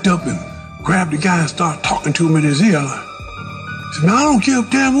stepped up and grabbed the guy and started talking to him in his ear. I said, man, I don't care a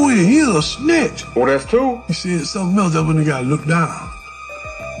damn way, he's a snitch. Oh, that's 2? He said something else up when the guy looked down.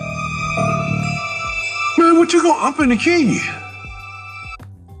 Man, what you gonna up in the key?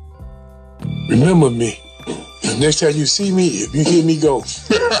 Remember me. Next time you see me, if you hear me go,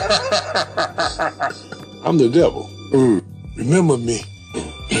 I'm the devil. Remember me.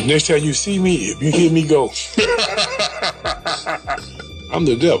 Next time you see me, if you hear me go, I'm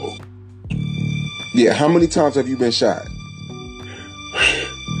the devil. Yeah, how many times have you been shot?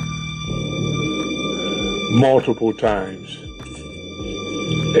 Multiple times.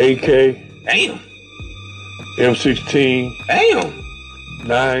 AK. Damn. M16. Damn.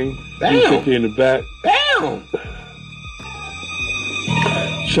 9. Damn. 350 in the back. Damn.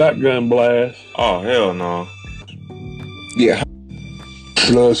 Shotgun blast. Oh, hell no. Yeah.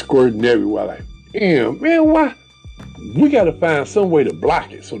 Blood squirting everywhere. Like, damn, man, why? We got to find some way to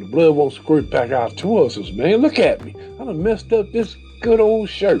block it so the blood won't squirt back out towards us, man. Look at me. I done messed up this good old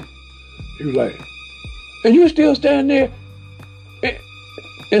shirt. He was like, and you still standing there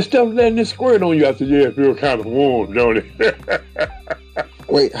and stuff letting it squirt on you. I said, yeah, it feels kind of warm, don't it?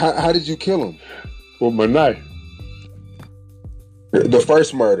 Wait, how did you kill him? With my knife. The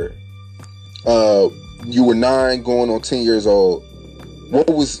first murder, you were 9 going on 10 years old. What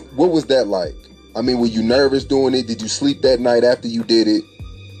was that like? I mean, were you nervous doing it? Did you sleep that night after you did it?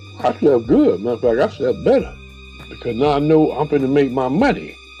 I slept good. Matter of fact, I slept better. Because now I know I'm going to make my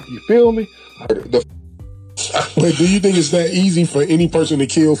money. You feel me? But do you think it's that easy for any person to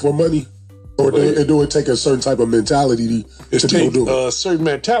kill for money? Or do it take a certain type of mentality to take do it? A certain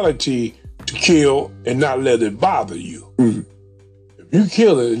mentality to kill and not let it bother you. Mm-hmm. If you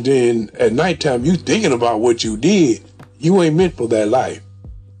kill it and then at nighttime you thinking about what you did, you ain't meant for that life.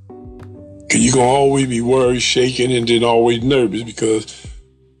 Cause you're gonna always be worried, shaking, and then always nervous because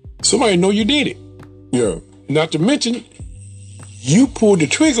somebody know you did it. Yeah. Not to mention, you pulled the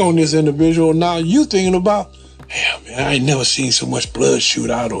trigger on this individual. Now you thinking about, damn man, I ain't never seen so much blood shoot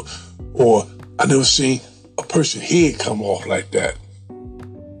out, or I never seen a person's head come off like that.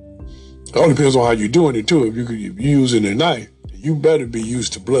 It all depends on how you're doing it too. If you're using a knife, you better be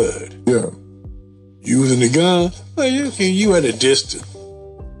used to blood. Yeah. Using the gun, well, you at a distance.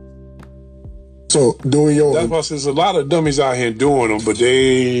 So doing your... That's why there's a lot of dummies out here doing them, but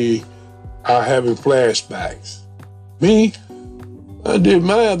they are having flashbacks. Me, I did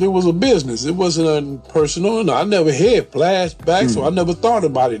mine. It was a business. It wasn't nothing personal. No, I never had flashbacks, so I never thought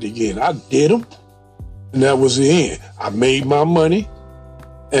about it again. I did them, and that was the end. I made my money,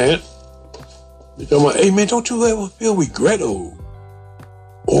 and they tell me, hey man, don't you ever feel regret or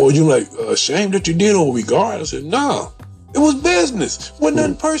you like ashamed that you did or regard? I said, no, it was business. It wasn't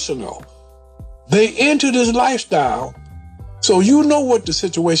nothing personal. They into this lifestyle, so you know what the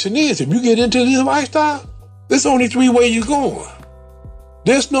situation is. If you get into this lifestyle, there's only 3 ways you're going.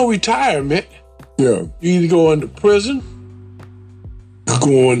 There's no retirement. Yeah. You either go into prison,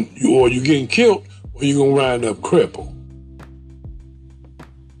 or you're getting killed, or you're gonna wind up crippled.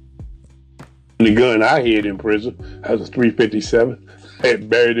 The gun I had in prison, that was a 357. I had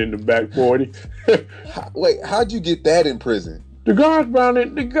buried in the back 40. Wait, how'd you get that in prison? The guards around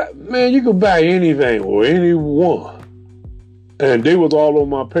it, man, you could buy anything or anyone. And they was all on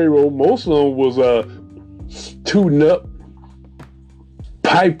my payroll. Most of them was tuned up,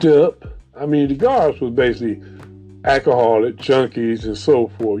 piped up. I mean, the guards was basically alcoholic, junkies, and so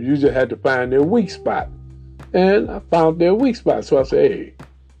forth. You just had to find their weak spot. And I found their weak spot. So I said, hey,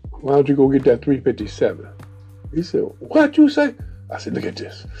 why don't you go get that 357? He said, what'd you say? I said, look at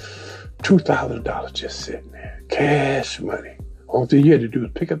this. $2,000 just sitting there. Cash money. All you had to do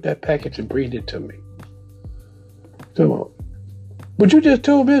is pick up that package and bring it to me. So, but you just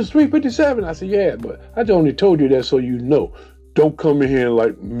told me it's 357. I said, yeah, but I only told you that so you know. Don't come in here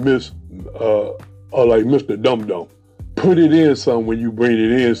like like Mr. Dum Dum. Put it in some when you bring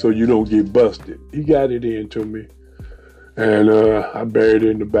it in so you don't get busted. He got it in to me. And I buried it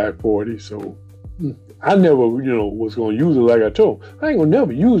in the back 40. So I never, was going to use it like I told him. I ain't going to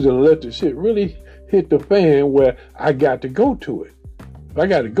never use it unless the shit really hit the fan where I got to go to it. If I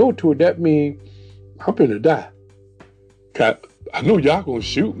got to go to it, that means I'm going to die. I know y'all going to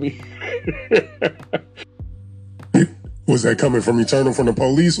shoot me. Was that coming from Eternal from the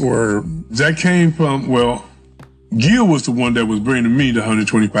police or? That came from, Gil was the one that was bringing me the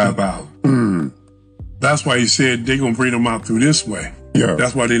 $125,000. That's why he said they're going to bring them out through this way. Yeah.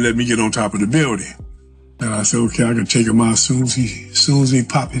 That's why they let me get on top of the building. And I said, okay, I can take him out as soon as he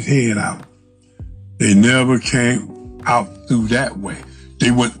pop his head out. They never came out through that way.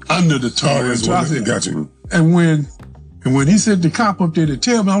 They went under the tunnel. Oh, got you. And when he said the cop up there to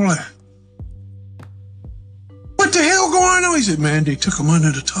tell me, I'm like, what the hell going on? He said, man, they took him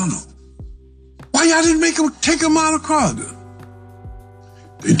under the tunnel. Why y'all didn't take him out across it?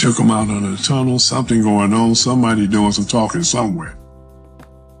 They took him out under the tunnel, something going on, somebody doing some talking somewhere.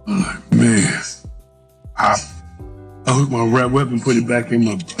 I'm like, man. I hooked my weapon, put it back in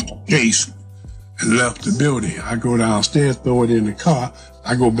my case, and left the building. I go downstairs, throw it in the car.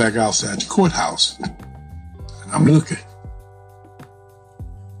 I go back outside the courthouse. And I'm looking.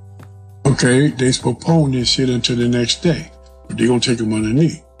 Okay, they postpone this shit until the next day. But they're going to take him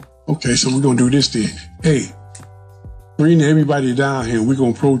underneath. Okay, so we're going to do this then. Hey, bring everybody down here. We're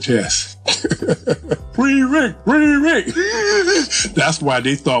going to protest. Free Rick, free Rick. That's why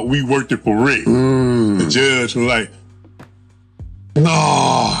they thought we worked it for Rick. The judge was like,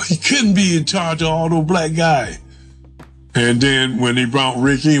 no, he couldn't be in charge of all those black guys. And then when they brought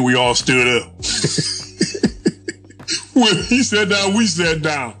Rick in, we all stood up. When he sat down, we sat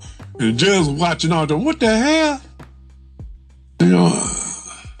down. And the judge was watching all the, what the hell? You know,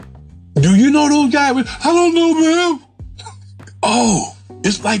 do you know those guys? I don't know them. Oh,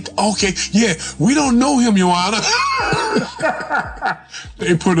 it's like, okay, yeah, we don't know him, Your Honor.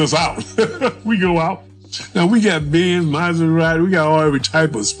 They put us out. We go out. Now, we got Benz, Maserati, we got all every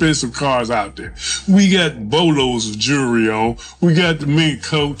type of expensive cars out there. We got bolos of jewelry on. We got the mink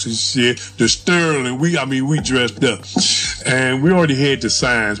coats and shit, the Sterling. We dressed up. And we already had the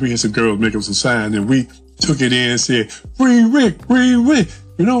signs. We had some girls make up some signs, and we took it in and said, free Rick, free Rick.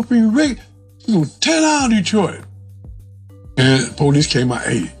 You know, free Rick, he's gonna tear down Detroit. And the police came out,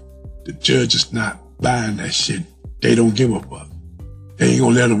 hey, the judge is not buying that shit. They don't give a fuck. They ain't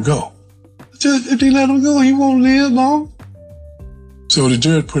gonna let him go. If they let him go, he won't live long. So the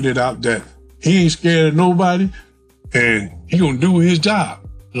judge put it out that he ain't scared of nobody and he gonna do his job.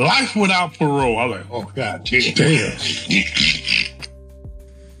 Life without parole. I'm like, oh, God damn. He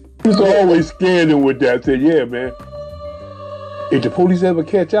was always scared him with that. I said, yeah, man. If the police ever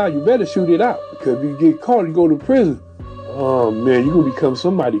catch out, you better shoot it out. Because if you get caught, you go to prison. Oh, man, you're going to become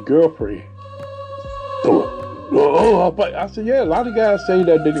somebody's girlfriend. I said, yeah, a lot of guys say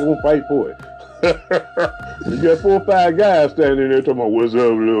that they're going to fight for it. You got 4 or 5 guys standing there talking about, what's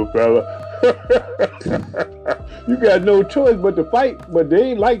up, little fella? You got no choice but to fight, but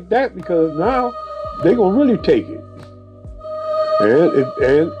they ain't like that because now they going to really take it.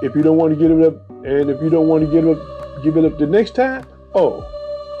 And if you don't want to give it up, and if you don't want to give it up the next time,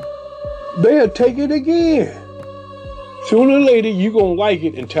 they'll take it again. Sooner or later, you're going to like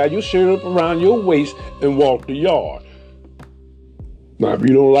it and tie your shirt up around your waist and walk the yard. Now, if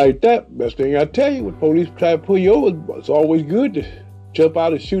you don't like that, best thing I tell you, when police try to pull you over, it's always good to jump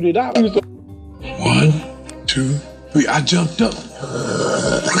out and shoot it out. 1, 2, 3, I jumped up.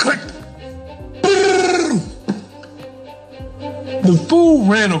 The fool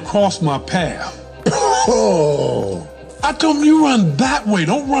ran across my path. Oh! I told him, you run that way,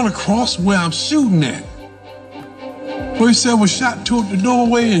 don't run across where I'm shooting at. Well, he said, was shot toward the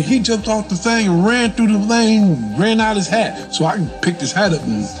doorway, and he jumped off the thing and ran through the lane, ran out his hat. So I picked his hat up,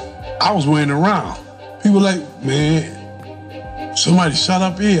 and I was wearing it around. People were like, man, somebody shot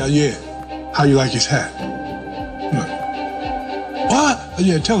up here. Yeah. How you like his hat? Like, what?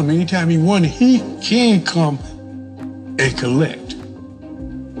 Yeah, tell him anytime he wants, he can come and collect.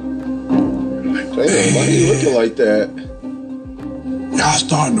 Damn, why you looking like that? Y'all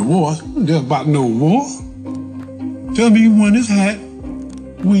starting the war. There's about no war. Tell me you won this hat.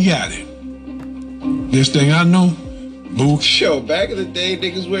 We got it. This thing I know, Boo. Yo, back in the day,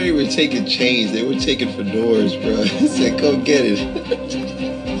 niggas weren't even taking chains. They were taking fedoras, bro. He said, go get it.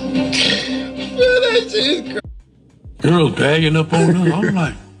 Bro, that shit is crazy. Girls bagging up on them. I'm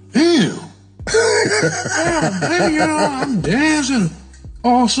like, damn. Damn, you know, I'm dancing.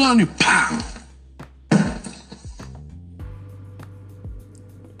 All of a sudden, pow.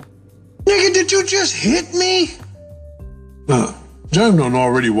 Nigga, did you just hit me? John done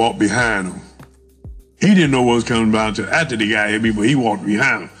already walked behind him. He didn't know what was coming about until after the guy hit me, but he walked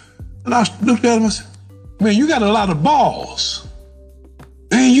behind him. And I looked at him and said, man, you got a lot of balls.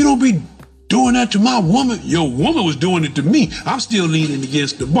 Man, you don't be doing that to my woman. Your woman was doing it to me. I'm still leaning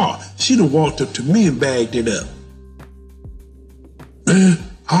against the bar. She done walked up to me and bagged it up. Man,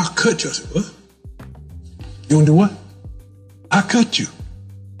 I'll cut you. I said, what? You gonna do what? I'll cut you.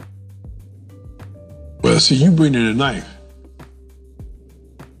 Well, see, you bring in a knife.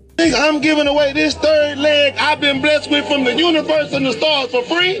 I'm giving away this third leg I've been blessed with from the universe and the stars for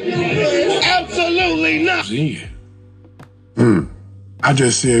free? Absolutely not. I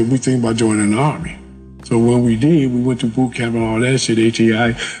just said we think about joining the army. So when we did, we went to boot camp and all that shit,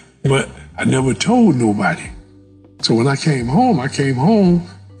 HEI, but I never told nobody. So when I came home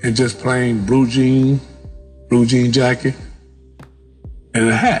in just plain blue jean jacket, and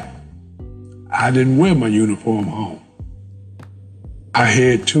a hat. I didn't wear my uniform home. I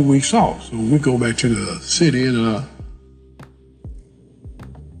had 2 weeks off, so we go back to the city and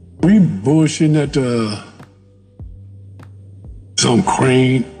we bullshitting at some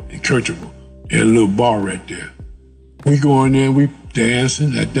Crane and Kirchable. They had a little bar right there. We go in there, we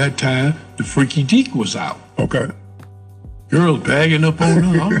dancing. At that time, the Freaky Deek was out. Okay. Girls bagging up on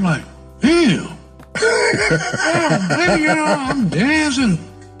her. I'm like, Damn. Yeah, baby, you know, I'm dancing.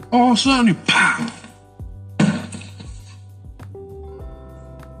 All of a sudden, pow.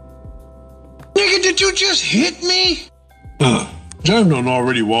 Nigga, did you just hit me? Jonathan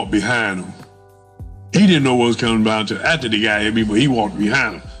already walked behind him. He didn't know what was coming about until after the guy hit me, but he walked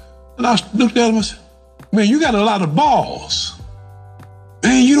behind him. And I looked at him and said, man, you got a lot of balls.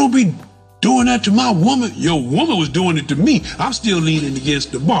 Man, you don't be doing that to my woman. Your woman was doing it to me. I'm still leaning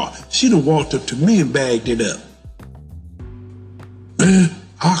against the bar. She done walked up to me and bagged it up. Man,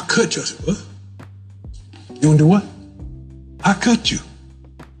 I'll cut you. I said, what? You gonna do what? I'll cut you.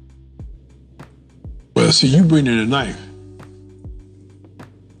 Well, see, you bring in a knife.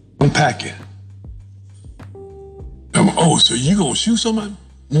 I'm packing. So you gonna shoot somebody?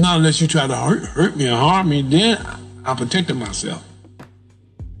 Not unless you try to hurt me or harm me, then I'm protecting myself.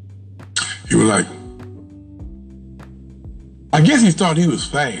 He was like, I guess he thought he was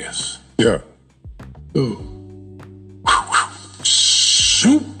fast. Yeah. So,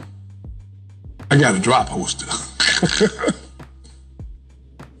 shoot. I got a drop holster.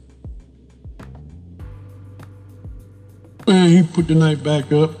 Man, he put the knife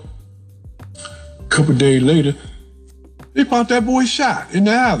back up. A couple days later, they found that boy shot in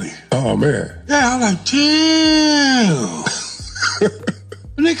the alley. Oh, man. Yeah, I'm like, damn.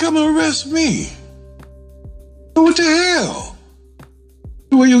 And they come and arrest me. What the hell?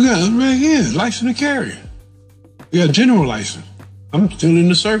 Where you got? Right here, license to carry. You got a general license. I'm still in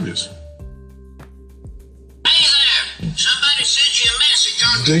the service. Hey there, somebody sent you a message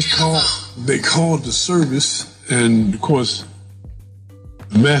on They called the service, and of course,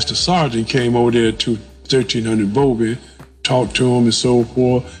 the master sergeant came over there to 1300 Bowman, talked to him and so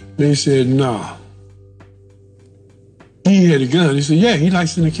forth. They said, nah. He had a gun. He said, yeah, he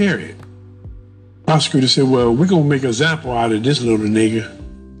licensed to carry it. Prosecutor said, well, we're going to make an example out of this little nigga.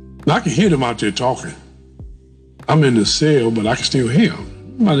 Now, I can hear them out there talking. I'm in the cell, but I can still hear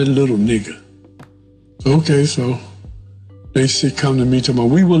them. I'm a little nigga. Okay, so they said, come to me, tell me,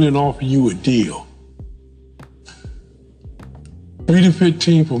 we willing to offer you a deal. 3 to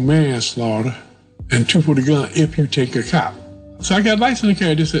 15 for manslaughter and 2 for the gun if you take a cop. So I got license to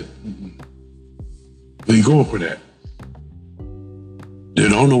carry. They said, we ain't going for that. They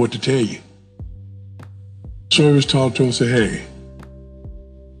don't know what to tell you. Service talked to him and said, hey,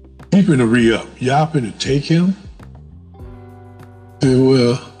 he finna re-up. Y'all finna take him? I said,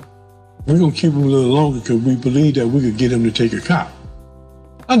 well, we're gonna keep him a little longer because we believe that we could get him to take a cop.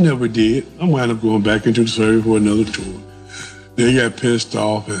 I never did. I wound up going back into the service for another tour. They got pissed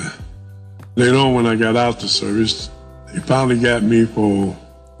off, and later on when I got out the service, they finally got me for,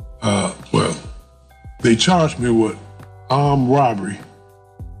 they charged me with armed robbery.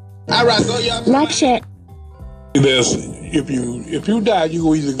 All right, go y'all. Like shit. If you die, you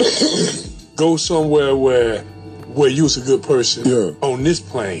go either go somewhere where you was a good person on this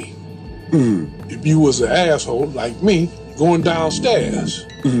plane. If you was an asshole like me, going downstairs.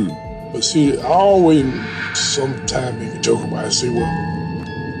 But see, I always sometimes make a joke about it. I say, well,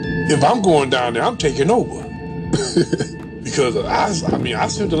 if I'm going down there, I'm taking over. Because I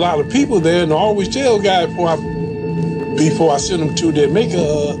sent a lot of people there, and I always tell guys before I send them to their maker,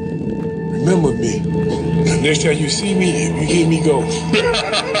 remember me. Next time you see me, if you hear me go,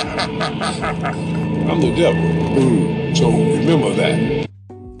 I'm the devil. So remember that.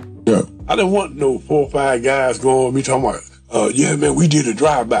 Yeah. I didn't want no 4 or 5 guys going with me talking about, yeah, man, we did a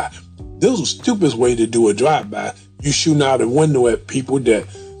drive-by. This was the stupidest way to do a drive-by. You shooting out a window at people that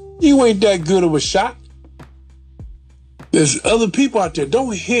you ain't that good of a shot. There's other people out there.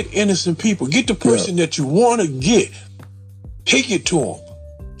 Don't hit innocent people. Get the person that you want to get. Take it to them.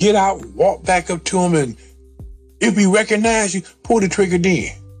 Get out, walk back up to him, and if he recognize you, pull the trigger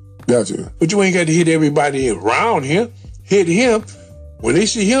then. Gotcha. But you ain't got to hit everybody around him. Hit him. When they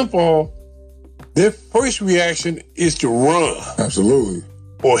see him fall, their first reaction is to run. Absolutely.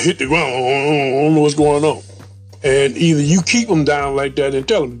 Or hit the ground. I don't know what's going on. And either you keep them down like that and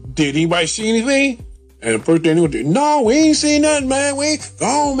tell them, did anybody see anything? And the first thing they would do, no, we ain't seen nothing, man. We ain't, go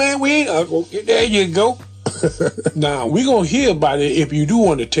on, man, we ain't. There you go. Now, we're going to hear about it if you do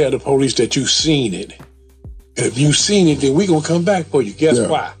want to tell the police that you've seen it. If you've seen it, then we're going to come back for you. Guess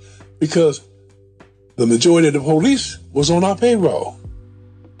why? Because the majority of the police was on our payroll.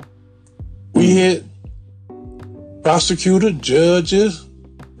 We had prosecutor, judges,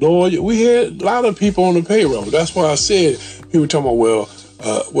 lawyer. We had a lot of people on the payroll. That's why I said, people talking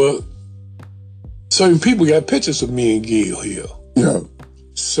about, well, certain people got pictures of me and Gil Hill. Yeah.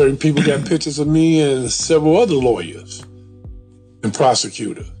 Certain people got pictures of me and several other lawyers and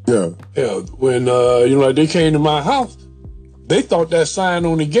prosecutor. Yeah. Hell, when, like they came to my house, they thought that sign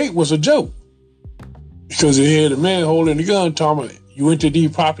on the gate was a joke. Because it had a man holding the gun talking about, you enter the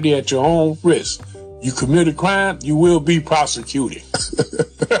property at your own risk. You commit a crime, you will be prosecuted.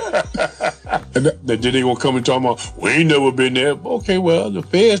 And then they gonna come and talk about, we ain't never been there. Okay, well, the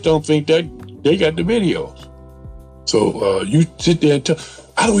feds don't think that. They got the videos. So you sit there and tell,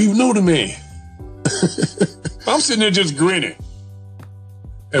 I don't even know the man. I'm sitting there just grinning.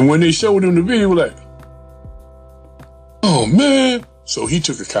 And when they showed him the video, like, oh man. So he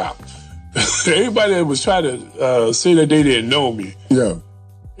took a cop. Everybody that was trying to say that they didn't know me. Yeah.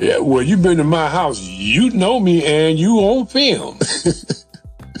 Yeah, well, you been to my house. You know me and you on film.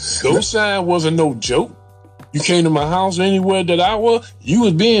 Those signs wasn't no joke. You came to my house anywhere that I was, you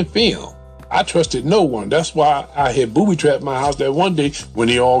was being filmed. I trusted no one. That's why I had booby-trapped my house that one day when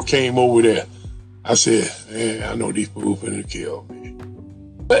they all came over there. I said, man, I know these fools finna kill me.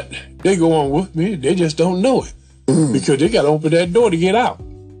 But they go on with me. They just don't know it. Because they got to open that door to get out.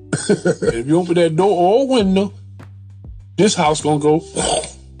 And if you open that door or window, this house going to go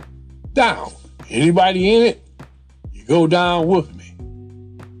down. Anybody in it, you go down with me.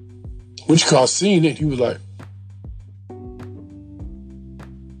 Which caused seeing it, he was like,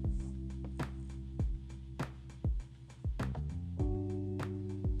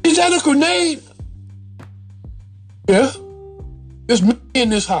 is that a grenade? Yeah. There's me in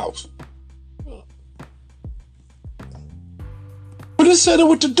this house. But it's set up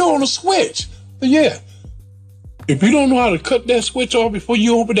with the door on a switch. But yeah. If you don't know how to cut that switch off before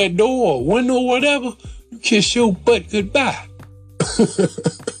you open that door or window or whatever, you kiss your butt goodbye.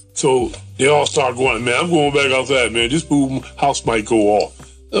 So they all start going, man, I'm going back outside, man. This fool house might go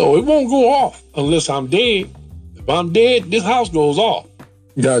off. No, it won't go off unless I'm dead. If I'm dead, this house goes off.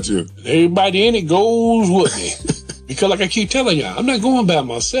 Got you. And everybody in it goes with me. Because like I keep telling y'all, I'm not going by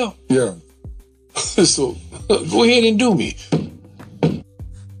myself. Yeah. So go ahead and do me.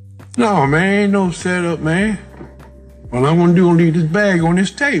 No, man, ain't no setup, man. What I'm gonna do is leave this bag on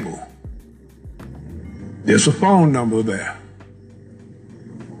this table. There's a phone number there.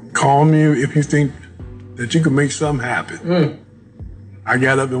 Call me if you think that you can make something happen. I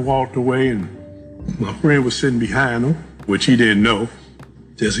got up and walked away, and my friend was sitting behind him, which he didn't know,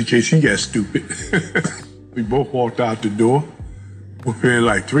 just in case he got stupid. We both walked out the door. Within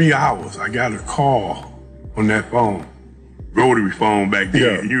like 3 hours, I got a call on that phone. Rotary phone back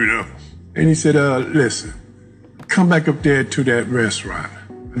then, you know. And he said, listen, come back up there to that restaurant.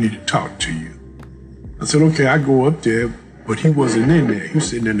 I need to talk to you. I said, okay, I go up there, but he wasn't in there. He was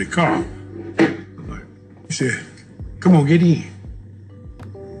sitting in the car. He said, come on, get in.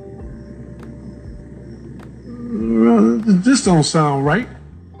 This don't sound right.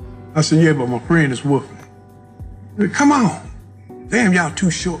 I said, yeah, but my friend is with me. He said, come on. Damn, y'all two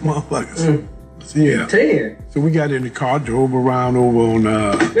short motherfuckers. I said, yeah. 10. So we got in the car, drove around over on...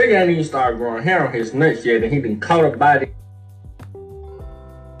 They got even started growing hair on his nuts yet, and he been caught up by the...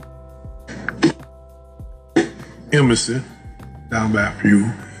 Emerson, down by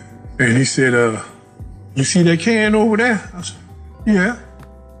Pew. And he said, you see that can over there? I said, yeah.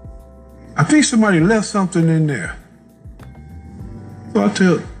 I think somebody left something in there. So I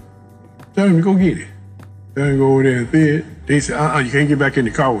tell him to go get it. Tell him to go over there and feed it. They said, you can't get back in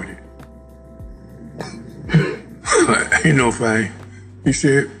the car with it. Ain't no thing. He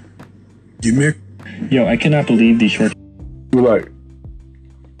said, give me a... Yo, I cannot believe these short... We're like,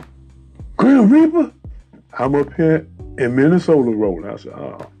 Grim Reaper? I'm up here in Minnesota rolling. I said,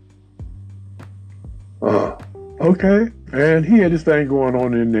 okay. And he had this thing going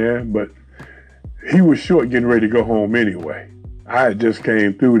on in there, but he was short getting ready to go home anyway. I had just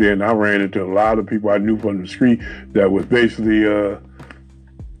came through there and I ran into a lot of people I knew from the street that was basically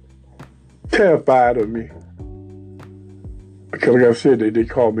terrified of me. Because like I said, they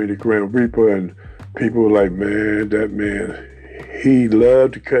called me the Grim Reaper, and people were like, man, that man, he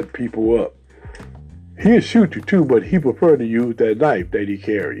loved to cut people up. He'd shoot you too, but he preferred to use that knife that he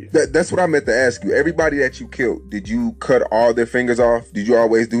carried. That's what I meant to ask you. Everybody that you killed, did you cut all their fingers off? Did you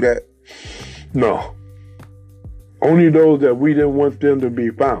always do that? No. Only those that we didn't want them to be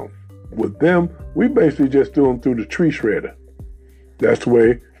found. With them, we basically just threw them through the tree shredder. That's the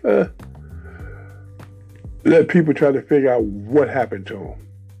way, let people try to figure out what happened to them.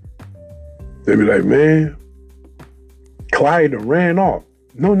 They'd be like, man, Clyde ran off.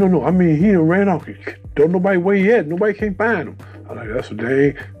 No. I mean, he done ran off. Don't nobody where he at. Nobody can't find him. I'm like,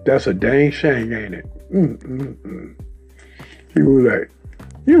 that's a dang shame, ain't it? People were like,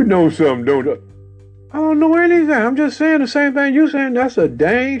 you know something, don't you? I don't know anything. I'm just saying the same thing you saying. That's a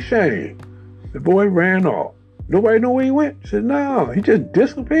dang shame. The boy ran off. Nobody know where he went. He said, no, he just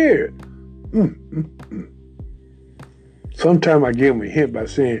disappeared. Sometimes I give them a hint by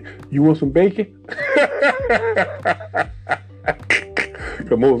saying, "You want some bacon?"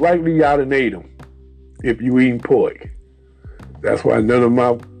 Because most likely y'all done ate them if you eating pork. That's why none of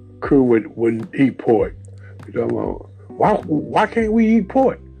my crew wouldn't eat pork. You know, why can't we eat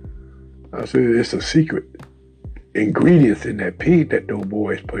pork? I said, it's a secret ingredients in that pig that those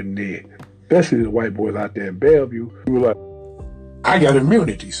boys putting in. Especially the white boys out there in Bellevue. We were like, I got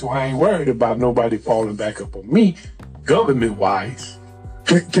immunity, so I ain't worried about nobody falling back up on me, government-wise.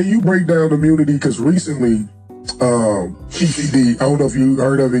 Can you break down immunity? Because recently, Keefe D, I don't know if you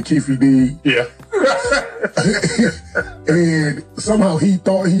heard of it, Keefe D. Yeah. And somehow he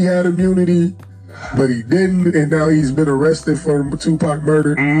thought he had immunity, but he didn't, and now he's been arrested for Tupac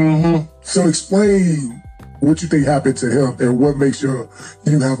murder. Mm-hmm. So explain what you think happened to him and what makes you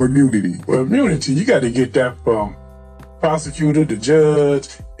have immunity. Well, immunity, you got to get that from prosecutor, the judge.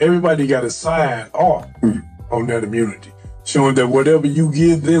 Everybody got to sign off on that immunity, showing that whatever you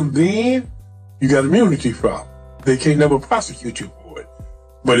give them then, you got immunity from. They can't never prosecute you for it.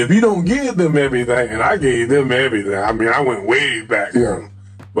 But if you don't give them everything, and I gave them everything, I mean, I went way back. Yeah.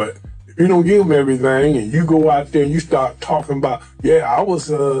 But if you don't give them everything and you go out there and you start talking about, yeah, I was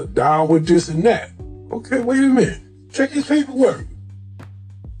down with this and that. Okay, wait a minute. Check his paperwork.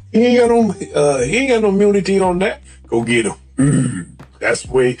 He ain't got no immunity on that. Go get him. That's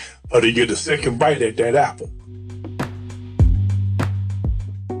the way to get a second bite at that apple.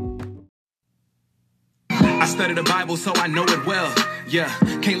 I study the Bible, so I know it well. Yeah,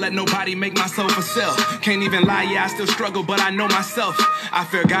 can't let nobody make my soul for sale. Can't even lie, yeah, I still struggle, but I know myself. I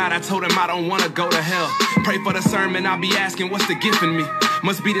fear God, I told him I don't want to go to hell. Pray for the sermon, I'll be asking what's the gift in me.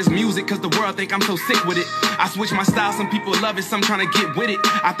 Must be this music, cause the world think I'm so sick with it. I switch my style, some people love it, some trying to get with it.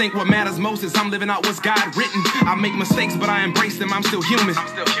 I think what matters most is I'm living out what's God written. I make mistakes, but I embrace them, I'm still human.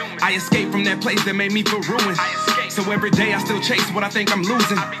 I escaped from that place that made me feel ruined. So every day I still chase what I think I'm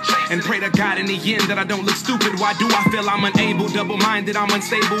losing. And pray to God in the end that I don't look stupid. Why do I feel I'm unable, double-minded, I'm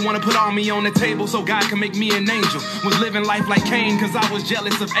unstable? Wanna put all me on the table so God can make me an angel. Was living life like Cain cause I was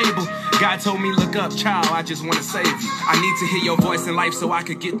jealous of Abel. God told me, look up, child, I just wanna save you. I need to hear your voice in life so I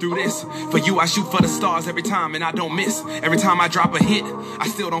could get through this. For you, I shoot for the stars every time and I don't miss. Every time I drop a hit, I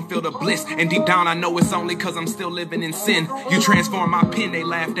still don't feel the bliss. And deep down I know it's only cause I'm still living in sin. You transform my pen, they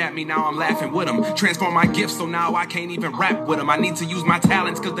laughed at me, now I'm laughing with them. Transform my gifts so now I can't even rap with them. I need to use my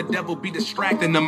talents cause the devil be distracting them.